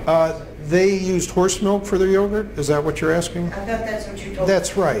cows? They used horse milk for their yogurt? Is that what you're asking? I thought that's what you told me.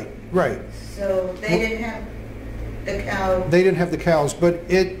 That's right, right. So they didn't have the cow. They didn't have the cows, but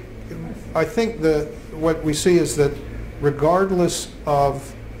I think what we see is that regardless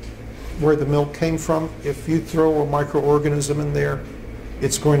of where the milk came from, if you throw a microorganism in there,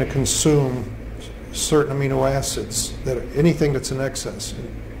 it's going to consume certain amino acids, anything that's in excess.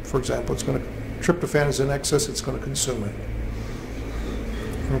 For example, tryptophan is in excess, it's going to consume it.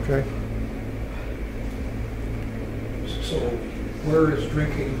 Okay. So where is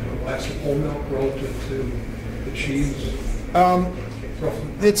drinking a glass of whole milk relative to the cheese?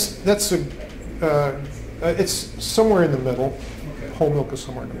 It's somewhere in the middle. Okay. Whole milk is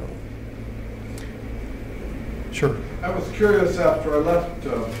somewhere in the middle. Sure. I was curious after I left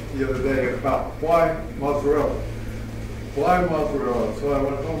the other day about why mozzarella. Why mozzarella? So I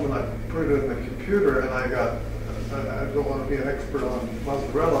went home and I put it in the computer and I don't want to be an expert on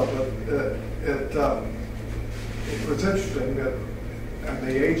mozzarella, but it was interesting that, and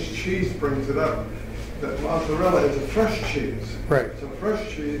the aged cheese brings it up, that mozzarella is a fresh cheese. Right. So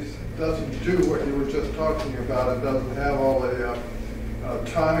fresh cheese doesn't do what you were just talking about. It doesn't have all the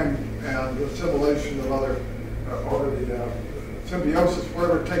time and assimilation of other, or the symbiosis,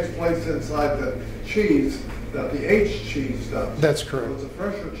 whatever takes place inside the cheese that the aged cheese does. That's correct. So it's a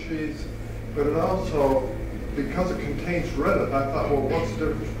fresher cheese, but it also, because it contains rennet, I thought, well, what's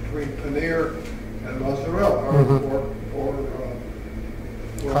the difference between paneer and mozzarella, or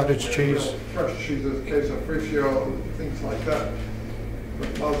cottage cheese, fresh cheeses, queso fresco, things like that.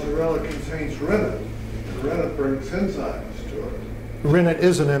 But mozzarella contains rennet, and rennet brings enzymes to it. rennet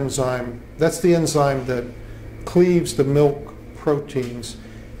is an enzyme. That's the enzyme that cleaves the milk proteins,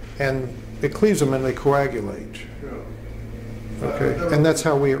 and it cleaves them and they coagulate. Yeah. Okay, and that's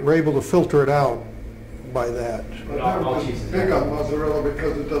how we're able to filter it out by that. I've never been big on mozzarella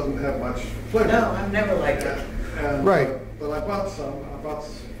because it doesn't have much flavor. No, I've never liked it. And, Right. But I bought some. I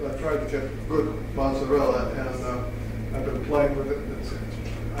tried to get good mozzarella, and I've been playing with it.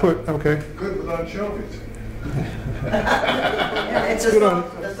 Okay. Good with anchovies. Yeah, it's Good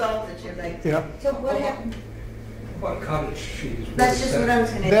on- the salt that you make. Yeah. So what happened? What about cottage cheese? That's just what I was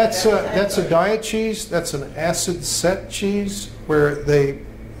going to That's a diet cheese. That's an acid set cheese where they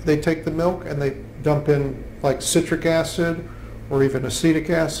take the milk and they dump in like citric acid or even acetic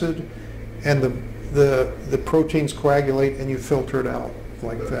acid, and the proteins coagulate and you filter it out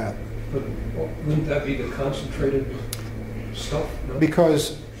like that. But wouldn't that be the concentrated stuff? No?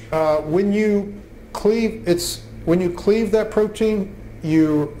 Because when you cleave that protein,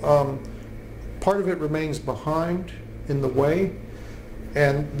 part of it remains behind in the whey,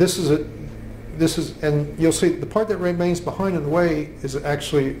 and and you'll see the part that remains behind in the whey is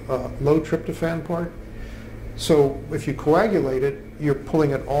actually a low tryptophan part. So if you coagulate it, you're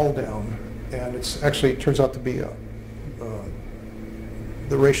pulling it all down, and it's actually turns out to be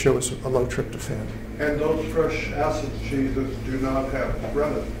the ratio is a low tryptophan. And those fresh acid cheeses do not have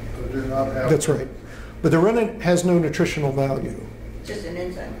rennet. They do not have. That's right. But the rennet has no nutritional value. Just an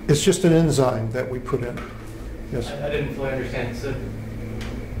enzyme. It's just an enzyme that we put in. Yes. I didn't fully understand. So,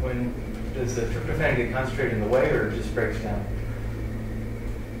 does the tryptophan get concentrated in the whey, or it just breaks down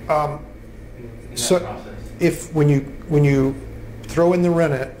in So that process? if when you throw in the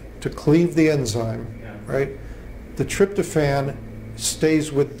rennet to cleave the enzyme, Yeah. right, the tryptophan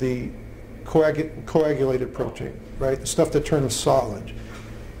stays with the coagulated protein, right, the stuff that turns solid,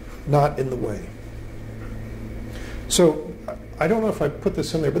 not in the whey. So I don't know if I put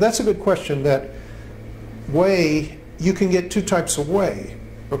this in there, but that's a good question. That whey, you can get two types of whey.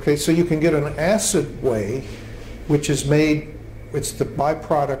 Okay, so you can get an acid whey, which is made, it's the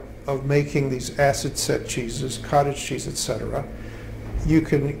byproduct of making these acid set cheeses, cottage cheese, etc. You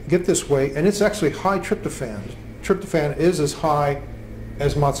can get this whey, and it's actually high tryptophan. Tryptophan is as high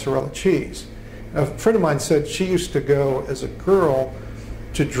as mozzarella cheese. A friend of mine said she used to go as a girl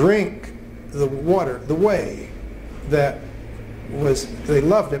to drink the water, the whey, they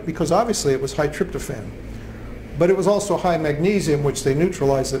loved it because obviously it was high tryptophan. But it was also high magnesium, which they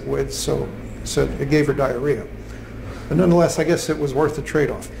neutralized it with, so it gave her diarrhea. But nonetheless, I guess it was worth the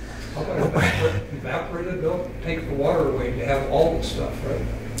trade-off. How about evaporated milk? Take the water away to have all the stuff, right?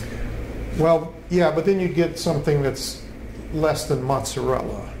 Well, yeah, but then you'd get something that's less than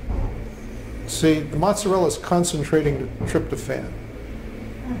mozzarella. See, the mozzarella is concentrating the tryptophan.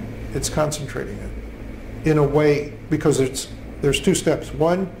 It's concentrating it in a way, because there's two steps.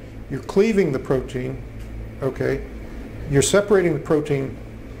 One, you're cleaving the protein, okay? You're separating the protein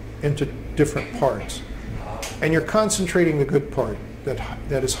into different parts, and you're concentrating the good part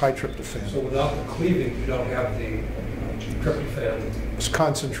that is high tryptophan. So without the cleaving, you don't have the tryptophan. It's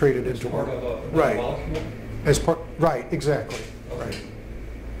concentrated into part of a right molecule? as part, right, exactly, right.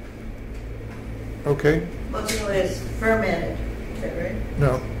 Okay. Mozzarella is fermented, is that right?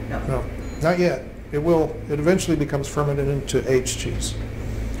 No, No. not yet. It eventually becomes fermented into aged cheese.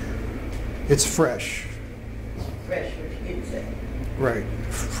 It's fresh. Fresh, which you'd say. Right.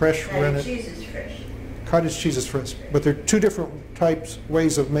 Fresh Cottage rennet. cheese is fresh. Cottage cheese is fresh, but there are two different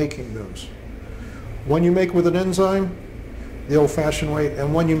ways of making those. One you make with an enzyme, the old-fashioned way,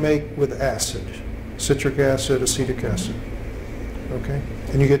 and one you make with acid. citric acid, acetic acid. Okay?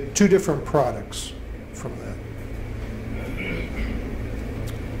 And you get two different products from that.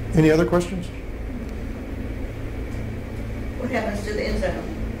 Any other questions? What happens to the enzyme?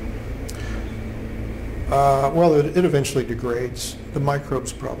 Well, it eventually degrades. The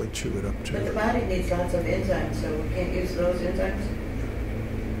microbes probably chew it up But the too. body needs lots of enzymes, so we can't use those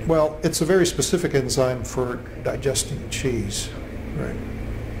enzymes? Well, it's a very specific enzyme for digesting cheese. Right.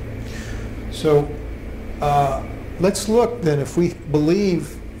 So let's look then, if we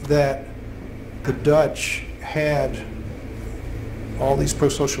believe that the Dutch had all these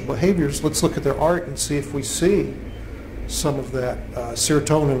prosocial behaviors, let's look at their art and see if we see some of that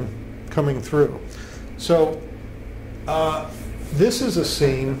serotonin coming through. So this is a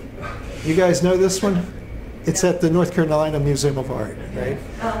scene. You guys know this one? It's at the North Carolina Museum of Art, right?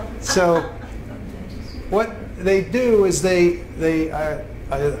 So what they do is this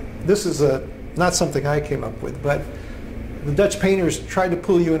is not something I came up with, but the Dutch painters tried to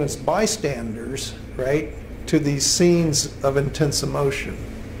pull you in as bystanders, right, to these scenes of intense emotion,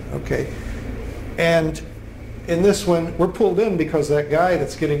 okay? And in this one, we're pulled in because that guy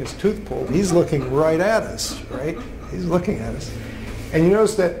that's getting his tooth pulled, he's looking right at us, right? He's looking at us. And you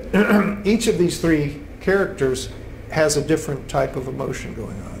notice that each of these three characters has a different type of emotion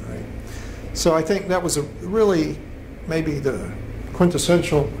going on, right? So I think that was a really maybe the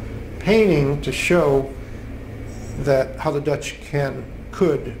quintessential painting to show that how the Dutch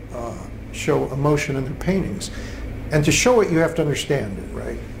could show emotion in their paintings. And to show it, you have to understand it,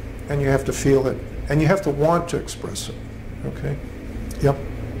 right? And you have to feel it, and you have to want to express it, okay? Yep.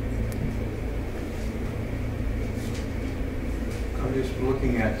 I'm just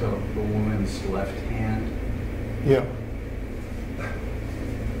looking at the woman's left hand. Yeah.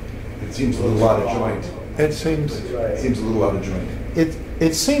 It seems a little out of joint. It seems It seems a little out of joint.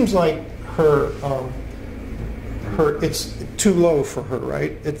 it seems like her it's too low for her,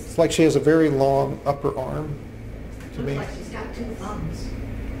 right? It's like she has a very long upper arm to me. Looks like she's got two thumbs.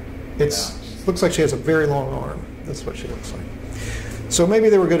 Looks like she has a very long arm. That's what she looks like. So maybe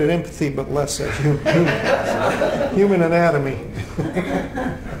they were good at empathy, but less at human anatomy.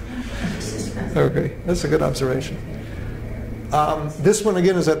 Okay, that's a good observation. This one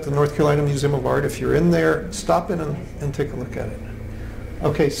again is at the North Carolina Museum of Art. If you're in there, stop in and take a look at it.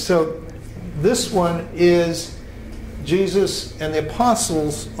 Okay, so this one is Jesus and the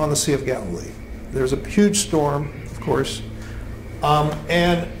apostles on the Sea of Galilee. There's a huge storm, of course,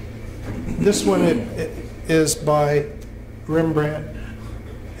 and this one it is by Rembrandt,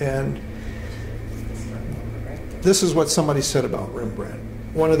 and this is what somebody said about Rembrandt.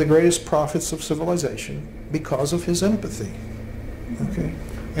 One of the greatest prophets of civilization because of his empathy. Okay,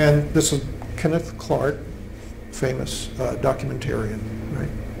 and this is Kenneth Clark, famous documentarian, right?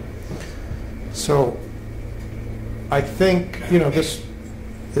 So I think, you know, this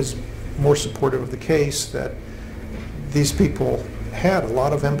is more supportive of the case that these people had a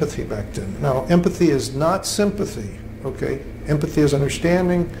lot of empathy back then. Now, empathy is not sympathy, okay? Empathy is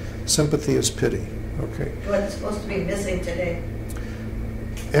understanding, sympathy is pity, okay? What's supposed to be missing today?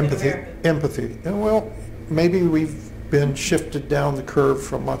 Empathy. And well, maybe we've been shifted down the curve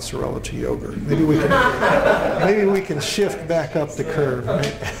from mozzarella to yogurt. Maybe we can shift back up the curve,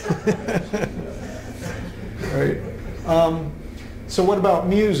 right? Right. So what about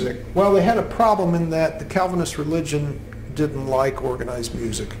music? Well, they had a problem in that the Calvinist religion didn't like organized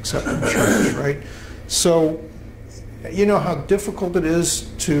music except in church, right? So you know how difficult it is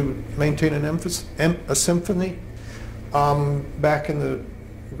to maintain a symphony? Back in the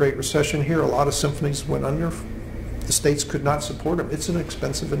Great Recession here, a lot of symphonies went under. The states could not support them. It's an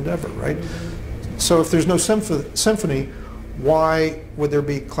expensive endeavor, right? So if there's no symphony, why would there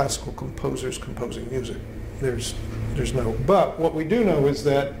be classical composers composing music? There's no. But what we do know is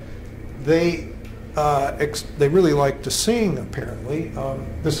that they really like to sing, apparently.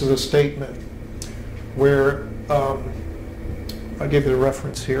 This is a statement where, I'll give you the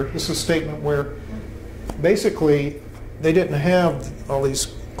reference here. This is a statement where basically they didn't have all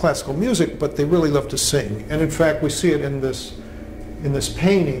these classical music, but they really loved to sing. And in fact, we see it in this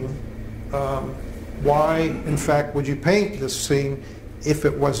painting. Why, in fact, would you paint this scene if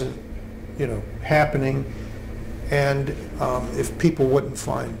it wasn't, you know, happening, and if people wouldn't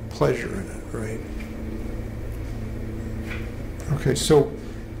find pleasure in it, right? Okay, so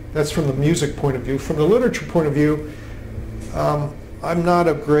that's from the music point of view. From the literature point of view, I'm not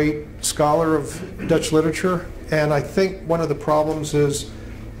a great scholar of Dutch literature, and I think one of the problems is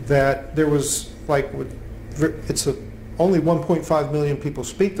that there was, like, only 1.5 million people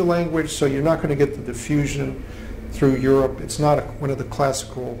speak the language, so you're not going to get the diffusion through Europe. It's not one of the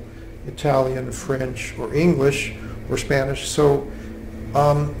classical Italian, French, or English, or Spanish. So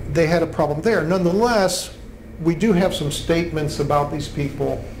they had a problem there. Nonetheless, we do have some statements about these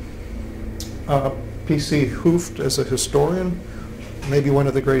people. P.C. Hooft, as a historian, maybe one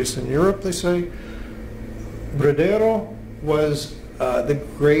of the greatest in Europe, they say. Bredero was the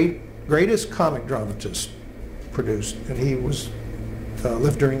greatest comic dramatist produced, and he was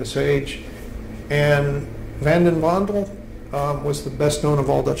lived during this age. And Van den Vondel was the best known of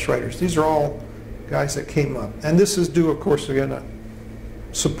all Dutch writers. These are all guys that came up. And this is due, of course, again,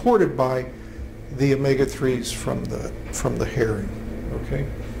 supported by the omega-3s from the herring, okay?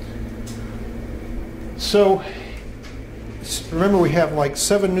 So remember, we have like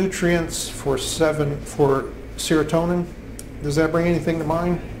 7 nutrients for serotonin. Does that bring anything to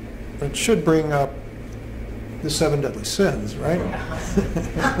mind? It should bring up the 7 deadly sins, right?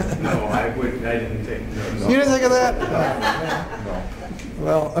 No, I didn't take those. You didn't think of that? No.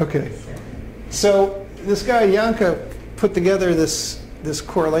 Well, okay. So this guy Janka put together this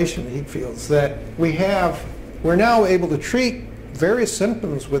correlation he feels that we're now able to treat various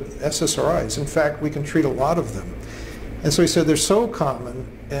symptoms with SSRIs. In fact, we can treat a lot of them. And so he said they're so common,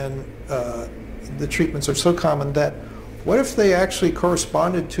 and the treatments are so common, that what if they actually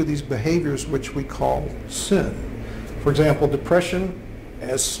corresponded to these behaviors which we call sin? For example, depression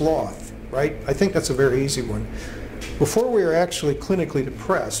as sloth, right? I think that's a very easy one. Before we are actually clinically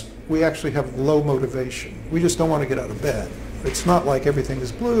depressed, we actually have low motivation. We just don't want to get out of bed. It's not like everything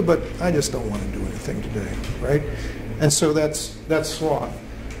is blue, but I just don't want to do anything today, right? And so that's sloth.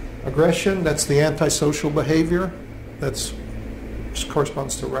 Aggression, that's the antisocial behavior. That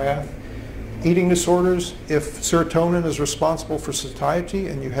corresponds to wrath. Eating disorders, if serotonin is responsible for satiety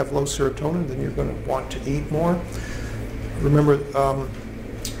and you have low serotonin, then you're going to want to eat more. Remember,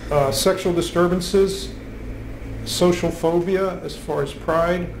 sexual disturbances, social phobia as far as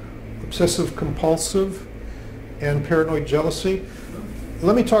pride, obsessive compulsive, and paranoid jealousy.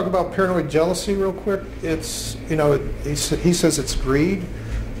 Let me talk about paranoid jealousy real quick. It's, he says it's greed.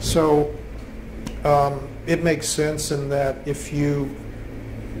 So it makes sense in that if you,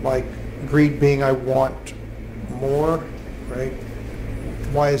 like, greed being I want more, right?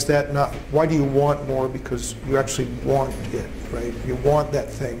 Why is that not, why do you want more? Because you actually want it, right? You want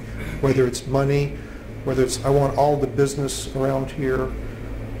that thing, whether it's money, whether it's I want all the business around here,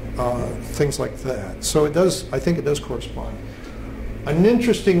 things like that. So it does, I think it does correspond. An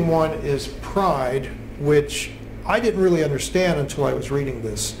interesting one is pride, which I didn't really understand until I was reading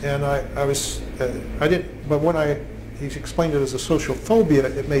this, and I didn't, but when he explained it as a social phobia,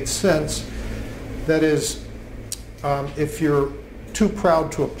 it made sense. That is, if you're too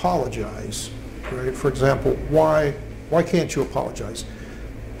proud to apologize, right? For example, why can't you apologize?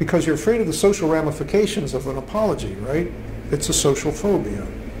 Because you're afraid of the social ramifications of an apology, right? It's a social phobia,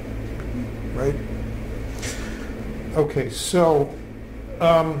 right? Okay, so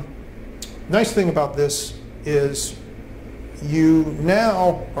nice thing about this is you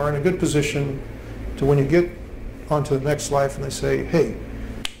now are in a good position to, when you get onto the next life and they say, hey,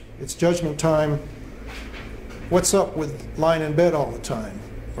 it's judgment time, what's up with lying in bed all the time,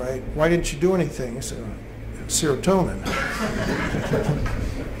 right? Why didn't you do anything? You say, serotonin.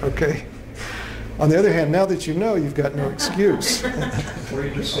 Okay. On the other hand, now that you know, you've got no excuse. Or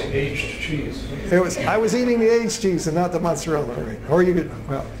you just say aged cheese. I was eating the aged cheese and not the mozzarella, right? Or you could,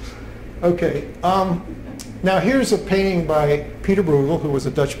 well, okay. Now here's a painting by Peter Bruegel, who was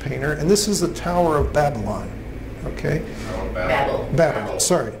a Dutch painter, and this is the Tower of Babylon. Okay? Babel.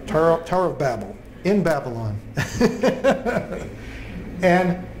 Sorry, Tower of Babel in Babylon.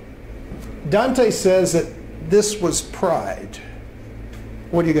 And Dante says that this was pride.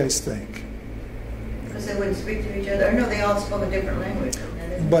 What do you guys think? Because they wouldn't speak to each other. No, they all spoke a different language.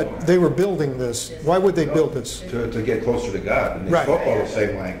 But they were building this. Why would they build this? To get closer to God. And they Right. spoke all the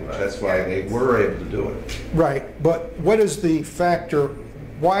same language. That's why they were able to do it. Right, but what is the factor?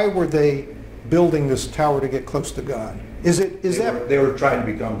 Why were they building this tower to get close to God? They were trying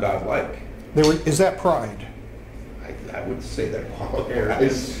to become God-like. Is that pride? I would say that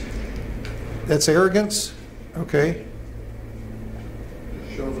qualifies. That's arrogance? Okay.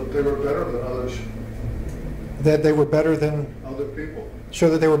 Shows that they were better than others, That they were better than, other people. show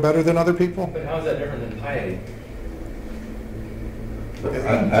that they were better than other people? But how is that different than piety?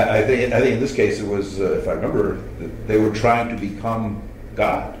 I think in this case it was, if I remember, they were trying to become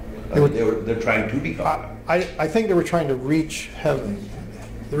God. They're trying to become God. I think they were trying to reach heaven,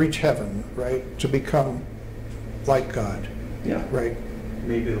 right? To become like God. Yeah. Right.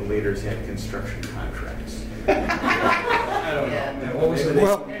 Maybe the leaders had construction contracts. I don't know. Yeah, what was the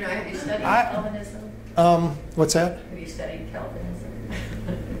Well, I don't know, have you studied I- Calvinism? What's that? Have you studied Calvinism?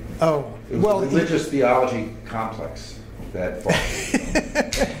 Oh, It was well, a religious theology complex that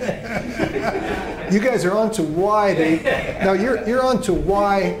you guys are on to why they, now you're on to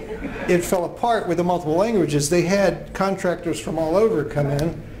why it fell apart with the multiple languages. They had contractors from all over come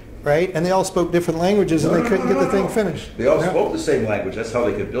in, right? And they all spoke different languages and they couldn't get the thing finished. They all Yeah. spoke the same language. That's how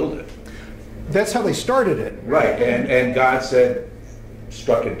they could build it. That's how they started it. Right, and God said,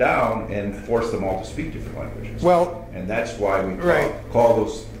 struck it down and forced them all to speak different languages. Well, and that's why we right. call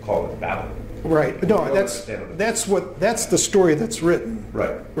it Babel. Right. No, that's the story that's written.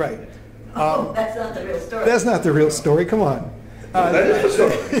 Right. Right. Oh, that's not the real story. That's not the real story. Come on. That is the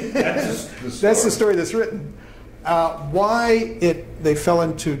story. That's the story. That's the story that's written. Why they fell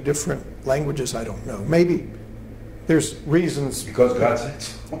into different languages, I don't know. Maybe there's reasons. Because God said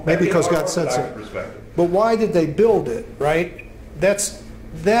so. Maybe because God said so. But why did they build it, right?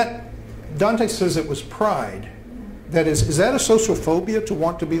 Dante says it was pride. That is that a social phobia to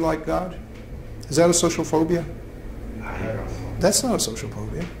want to be like God? Is that a social phobia? That's not a social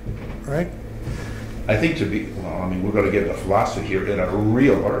phobia, right? I think we're going to get into philosophy here in a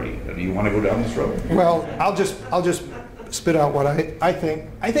real hurry. Do you want to go down this road? Well, I'll just spit out what I think.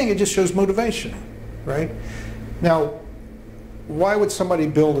 I think it just shows motivation, right? Now, why would somebody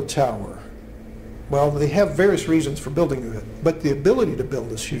build a tower? Well, they have various reasons for building it, but the ability to build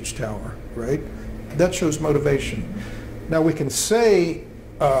this huge tower, right? That shows motivation. Now, we can say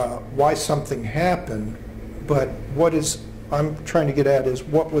why something happened, but I'm trying to get at is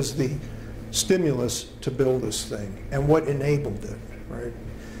what was the stimulus to build this thing and what enabled it, right?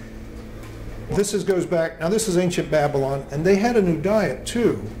 This goes back, now this is ancient Babylon, and they had a new diet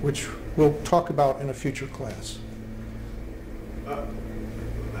too, which we'll talk about in a future class.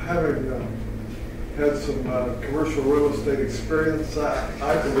 Having had some commercial real estate experience,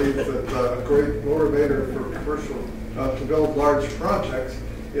 I believe that a great motivator for commercial to build large projects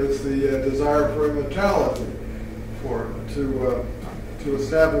is the desire for immortality, to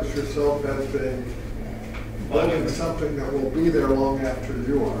establish yourself as being building something that will be there long after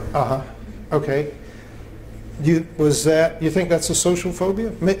you are. Okay. You think that's a social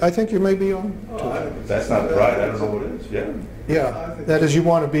phobia? I think you may be on. That's not pride. I don't know what it is. Yeah. Yeah. That is, you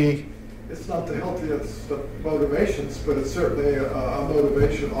want to be. It's not the healthiest of motivations, but it's certainly a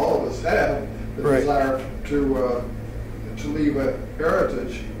motivation all of us have. The desire to leave a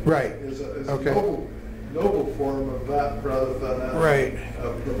heritage. Right. Is a noble form of that rather than a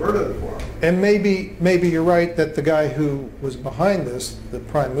perverted form. And maybe you're right that the guy who was behind this, the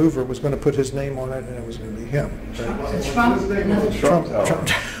prime mover, was going to put his name on it, and it was going to be him. Right? Trump.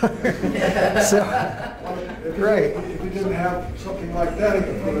 If you didn't have something like that, you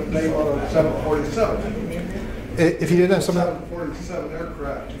could put a name on a 747. If you didn't have something. 747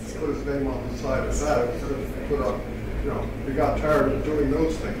 aircraft, you could put his name on the side of that. You could put on, you got tired of doing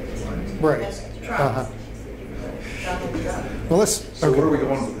those things. Right. Well, So where are we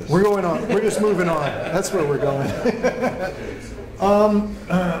going with this? We're going on. We're just moving on. That's where we're going.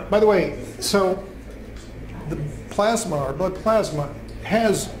 By the way, so the plasma, or blood plasma,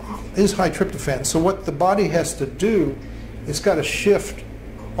 is high tryptophan. So what the body has to do, it's got to shift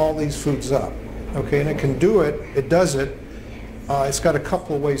all these foods up. Okay, and it can do it. It does it. It's got a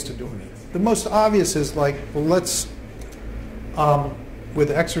couple of ways to doing it. The most obvious is with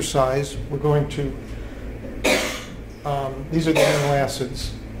exercise, we're going to. These are the amino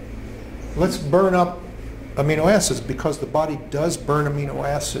acids. Let's burn up amino acids because the body does burn amino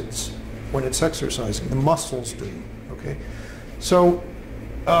acids when it's exercising. The muscles do. Okay, so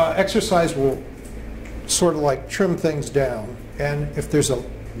exercise will sort of like trim things down, and if there's a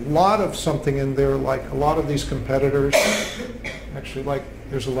lot of something in there, like a lot of these competitors, actually, like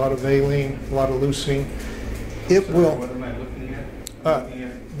there's a lot of valine, a lot of leucine, it will. What am I looking at?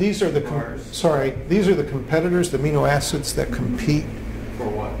 These are the competitors, the amino acids that compete for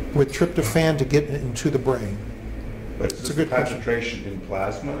what? with tryptophan to get into the brain. But it's a good concentration in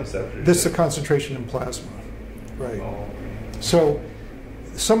plasma. Is that? This is the concentration in plasma, right? Oh. So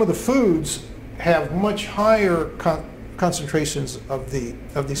some of the foods have much higher concentrations of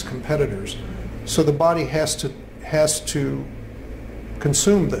these competitors, so the body has to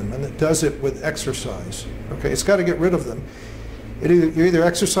consume them, and it does it with exercise. Okay, it's got to get rid of them. You either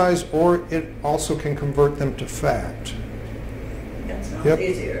exercise or it also can convert them to fat. That's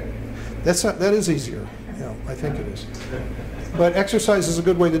easier. That is easier. Yeah, I think it is. But exercise is a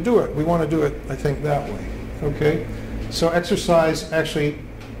good way to do it. We want to do it, I think, that way. Okay? So exercise actually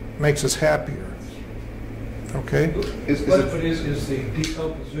makes us happier. Okay? Is the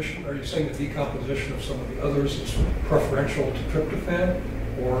decomposition, are you saying the decomposition of some of the others is preferential to tryptophan?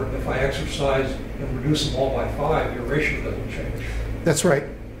 Or if I exercise and reduce them all by 5, your ratio doesn't change? That's right.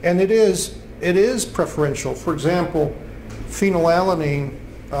 And it is preferential. For example, phenylalanine,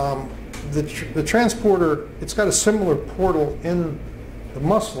 the transporter, it's got a similar portal in the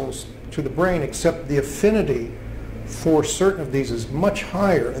muscles to the brain, except the affinity for certain of these is much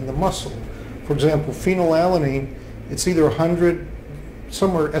higher in the muscle. For example, phenylalanine, it's either 100,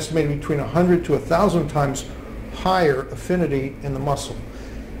 somewhere estimated between 100 to 1,000 times higher affinity in the muscle.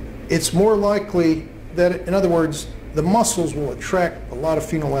 It's more likely that, in other words, the muscles will attract a lot of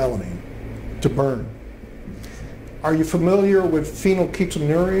phenylalanine to burn. Are you familiar with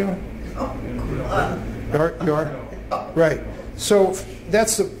phenylketonuria? You are? Right. So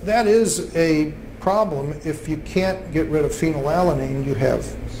that is a problem. If you can't get rid of phenylalanine,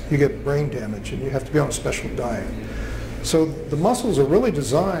 you get brain damage, and you have to be on a special diet. So the muscles are really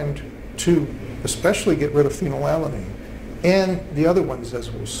designed to especially get rid of phenylalanine, and the other ones, as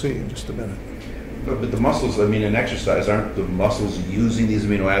we'll see in just a minute. But the muscles, I mean, in exercise, aren't the muscles using these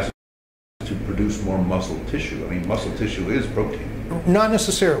amino acids to produce more muscle tissue? I mean, muscle tissue is protein. Not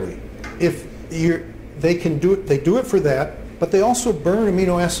necessarily. They can do it. They do it for that, but they also burn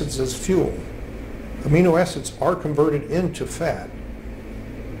amino acids as fuel. Amino acids are converted into fat.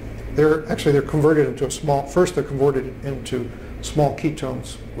 They're converted into first they're converted into small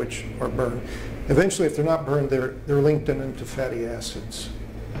ketones, which are burned. Eventually, if they're not burned, they're linked into fatty acids.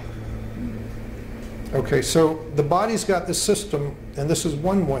 Okay, so the body's got this system, and this is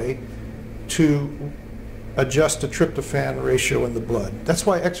one way to adjust the tryptophan ratio in the blood. That's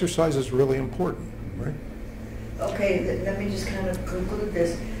why exercise is really important, right? Okay, let me just kind of conclude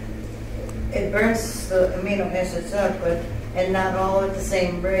this. It burns the amino acids up, and not all at the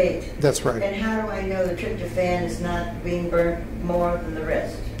same rate. That's right. And how do I know the tryptophan is not being burnt more than the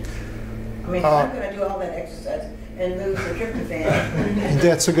rest? I mean, I'm going to do all that exercise and lose the tryptophan.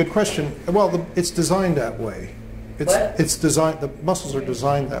 That's a good question. Well, it's designed that way. It's designed. The muscles are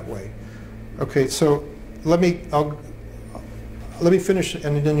designed that way. Okay, so let me finish,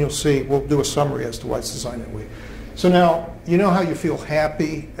 and then you'll see. We'll do a summary as to why it's designed that way. So now, you know how you feel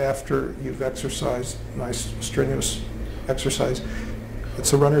happy after you've exercised, nice strenuous exercise?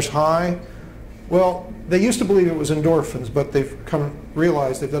 It's a runner's high. Well, they used to believe it was endorphins, but they've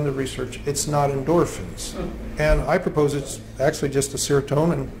realized, they've done the research, it's not endorphins. And I propose it's actually just a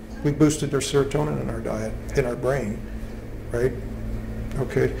serotonin. We boosted their serotonin in our diet, in our brain, right?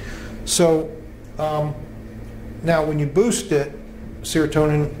 Okay. So now when you boost it,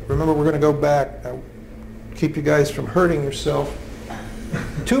 serotonin, remember we're going to go back, keep you guys from hurting yourself.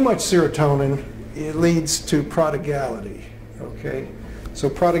 Too much serotonin, it leads to prodigality, okay? So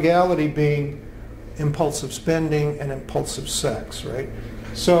prodigality being impulsive spending and impulsive sex, right?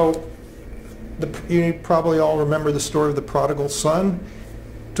 So you probably all remember the story of the prodigal son.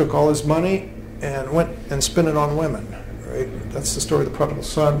 Took all his money and went and spent it on women, right? That's the story of the prodigal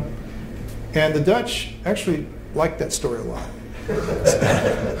son. And the Dutch actually like that story a lot.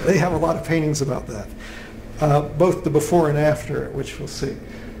 They have a lot of paintings about that, both the before and after, which we'll see.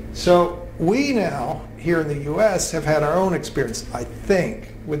 So we now, here in the U.S., have had our own experience, I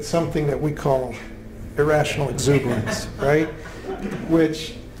think, with something that we call irrational exuberance, right?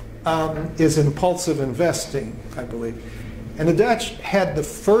 Which is impulsive investing, I believe. And the Dutch had the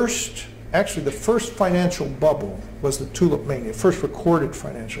first financial bubble was the tulip mania. First recorded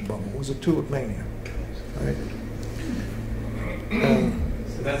financial bubble was the tulip mania, right?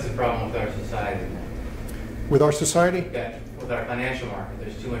 So that's the problem with our society. With our society? Yeah, with our financial market.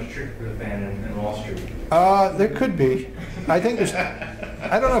 There's too much tryptophan in Wall Street. There could be. I think there's.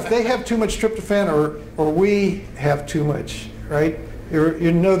 I don't know if they have too much tryptophan or we have too much, right?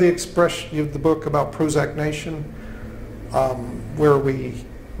 You know the expression of the book about Prozac Nation, where we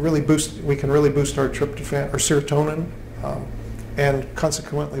can really boost our tryptophan or serotonin, and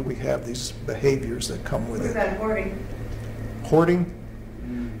consequently we have these behaviors that come with it. What about hoarding? Hoarding?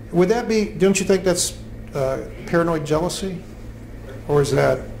 Would that be? Don't you think that's paranoid jealousy, or is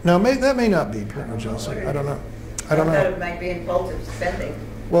that? No, that may not be paranoid jealousy. I don't know. I don't know. It might be impulsive spending.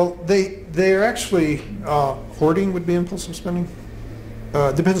 Well, they're actually hoarding would be impulsive spending.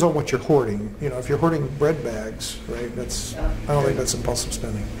 Depends on what you're hoarding. You know, if you're hoarding bread bags, right? I don't think that's impulsive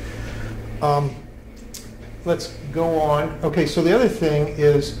spending. Let's go on. Okay, so the other thing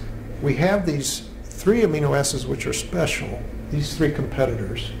is we have these 3 amino acids which are special. These 3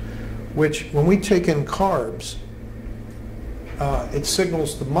 competitors, which when we take in carbs, it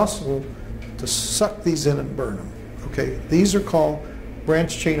signals the muscle to suck these in and burn them. Okay, these are called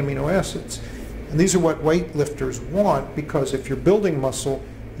branched chain amino acids. And these are what weightlifters want, because if you're building muscle,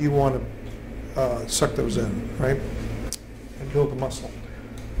 you want to suck those in, right? And build the muscle.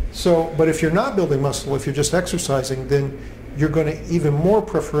 So, but if you're not building muscle, if you're just exercising, then you're going to even more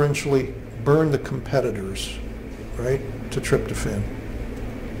preferentially burn the competitors, right, to tryptophan.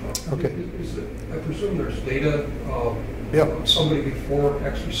 Okay. I presume there's data of somebody before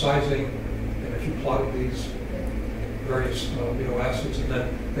exercising, and if you plotted these various amino acids, and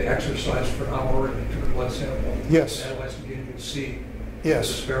then they exercised for an hour and they took a blood sample, yes, analyzed again, you would see yes,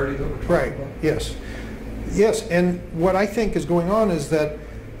 the disparity that we're talking about. Yes, yes, and what I think is going on is that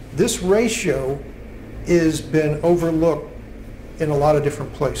this ratio has been overlooked in a lot of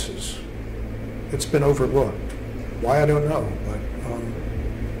different places. It's been overlooked. Why, I don't know, but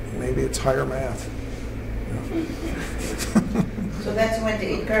maybe it's higher math. So that's when to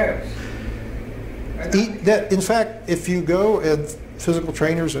eat carbs? Eat that. In fact, if you go and physical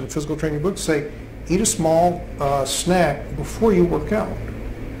trainers and physical training books say, eat a small snack before you work out.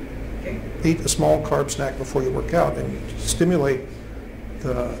 Okay. Eat a small carb snack before you work out and stimulate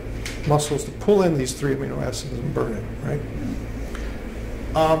the muscles to pull in these 3 amino acids and burn it, right?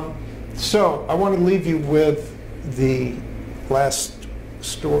 So I want to leave you with the last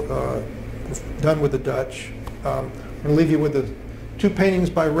story, done with the Dutch. I'm going to leave you with the 2 paintings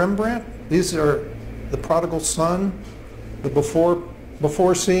by Rembrandt. These are the prodigal son, the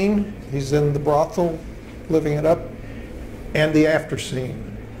before scene, he's in the brothel living it up, and the after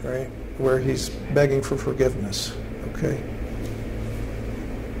scene, right, where he's begging for forgiveness. Okay.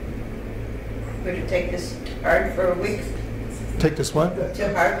 Would you take this to heart for a week? Take this what?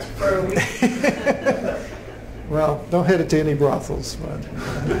 To heart for a week? Well, don't head it to any brothels. But.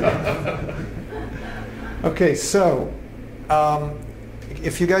 Okay, so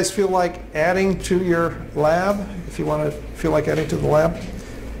if you guys feel like adding to your lab, if you want to feel like adding to the lab,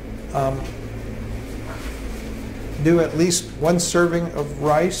 do at least 1 serving of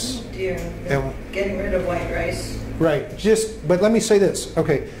rice. Oh dear, and getting rid of white rice. Right, but let me say this,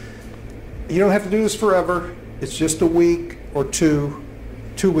 okay, you don't have to do this forever, it's just a week or 2,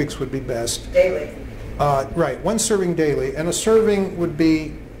 2 weeks would be best. Daily. Right, 1 serving daily, and a serving would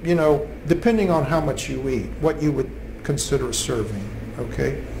be, you know, depending on how much you eat, what you would consider a serving,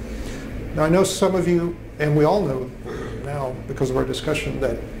 okay? Now I know some of you, and we all know now because of our discussion,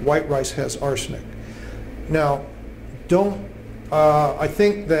 that white rice has arsenic. Now, I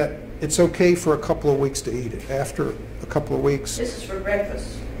think that it's okay for a couple of weeks to eat it. After a couple of weeks. This is for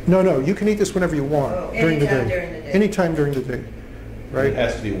breakfast. No, you can eat this whenever you want during the day. During the day. Anytime during the day, right? It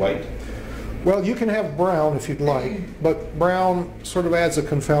has to be white. Well, you can have brown if you'd like, but brown sort of adds a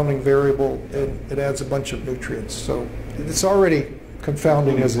confounding variable, and it adds a bunch of nutrients. So it's already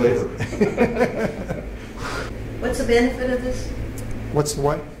confounding as it is. What's the benefit of this? What's the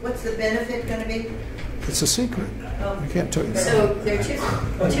what? What's the benefit going to be? It's a secret. Oh. I can't tell you. So there are 2. He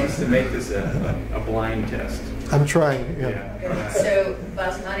wants to make this a blind test. I'm trying, So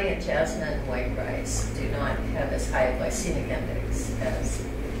basmati and jasmine white rice do not have as high a glycemic index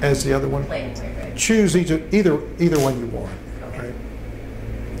as the other one. Plain white rice. Choose either one you want. Okay. Right?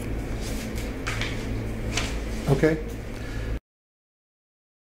 Okay.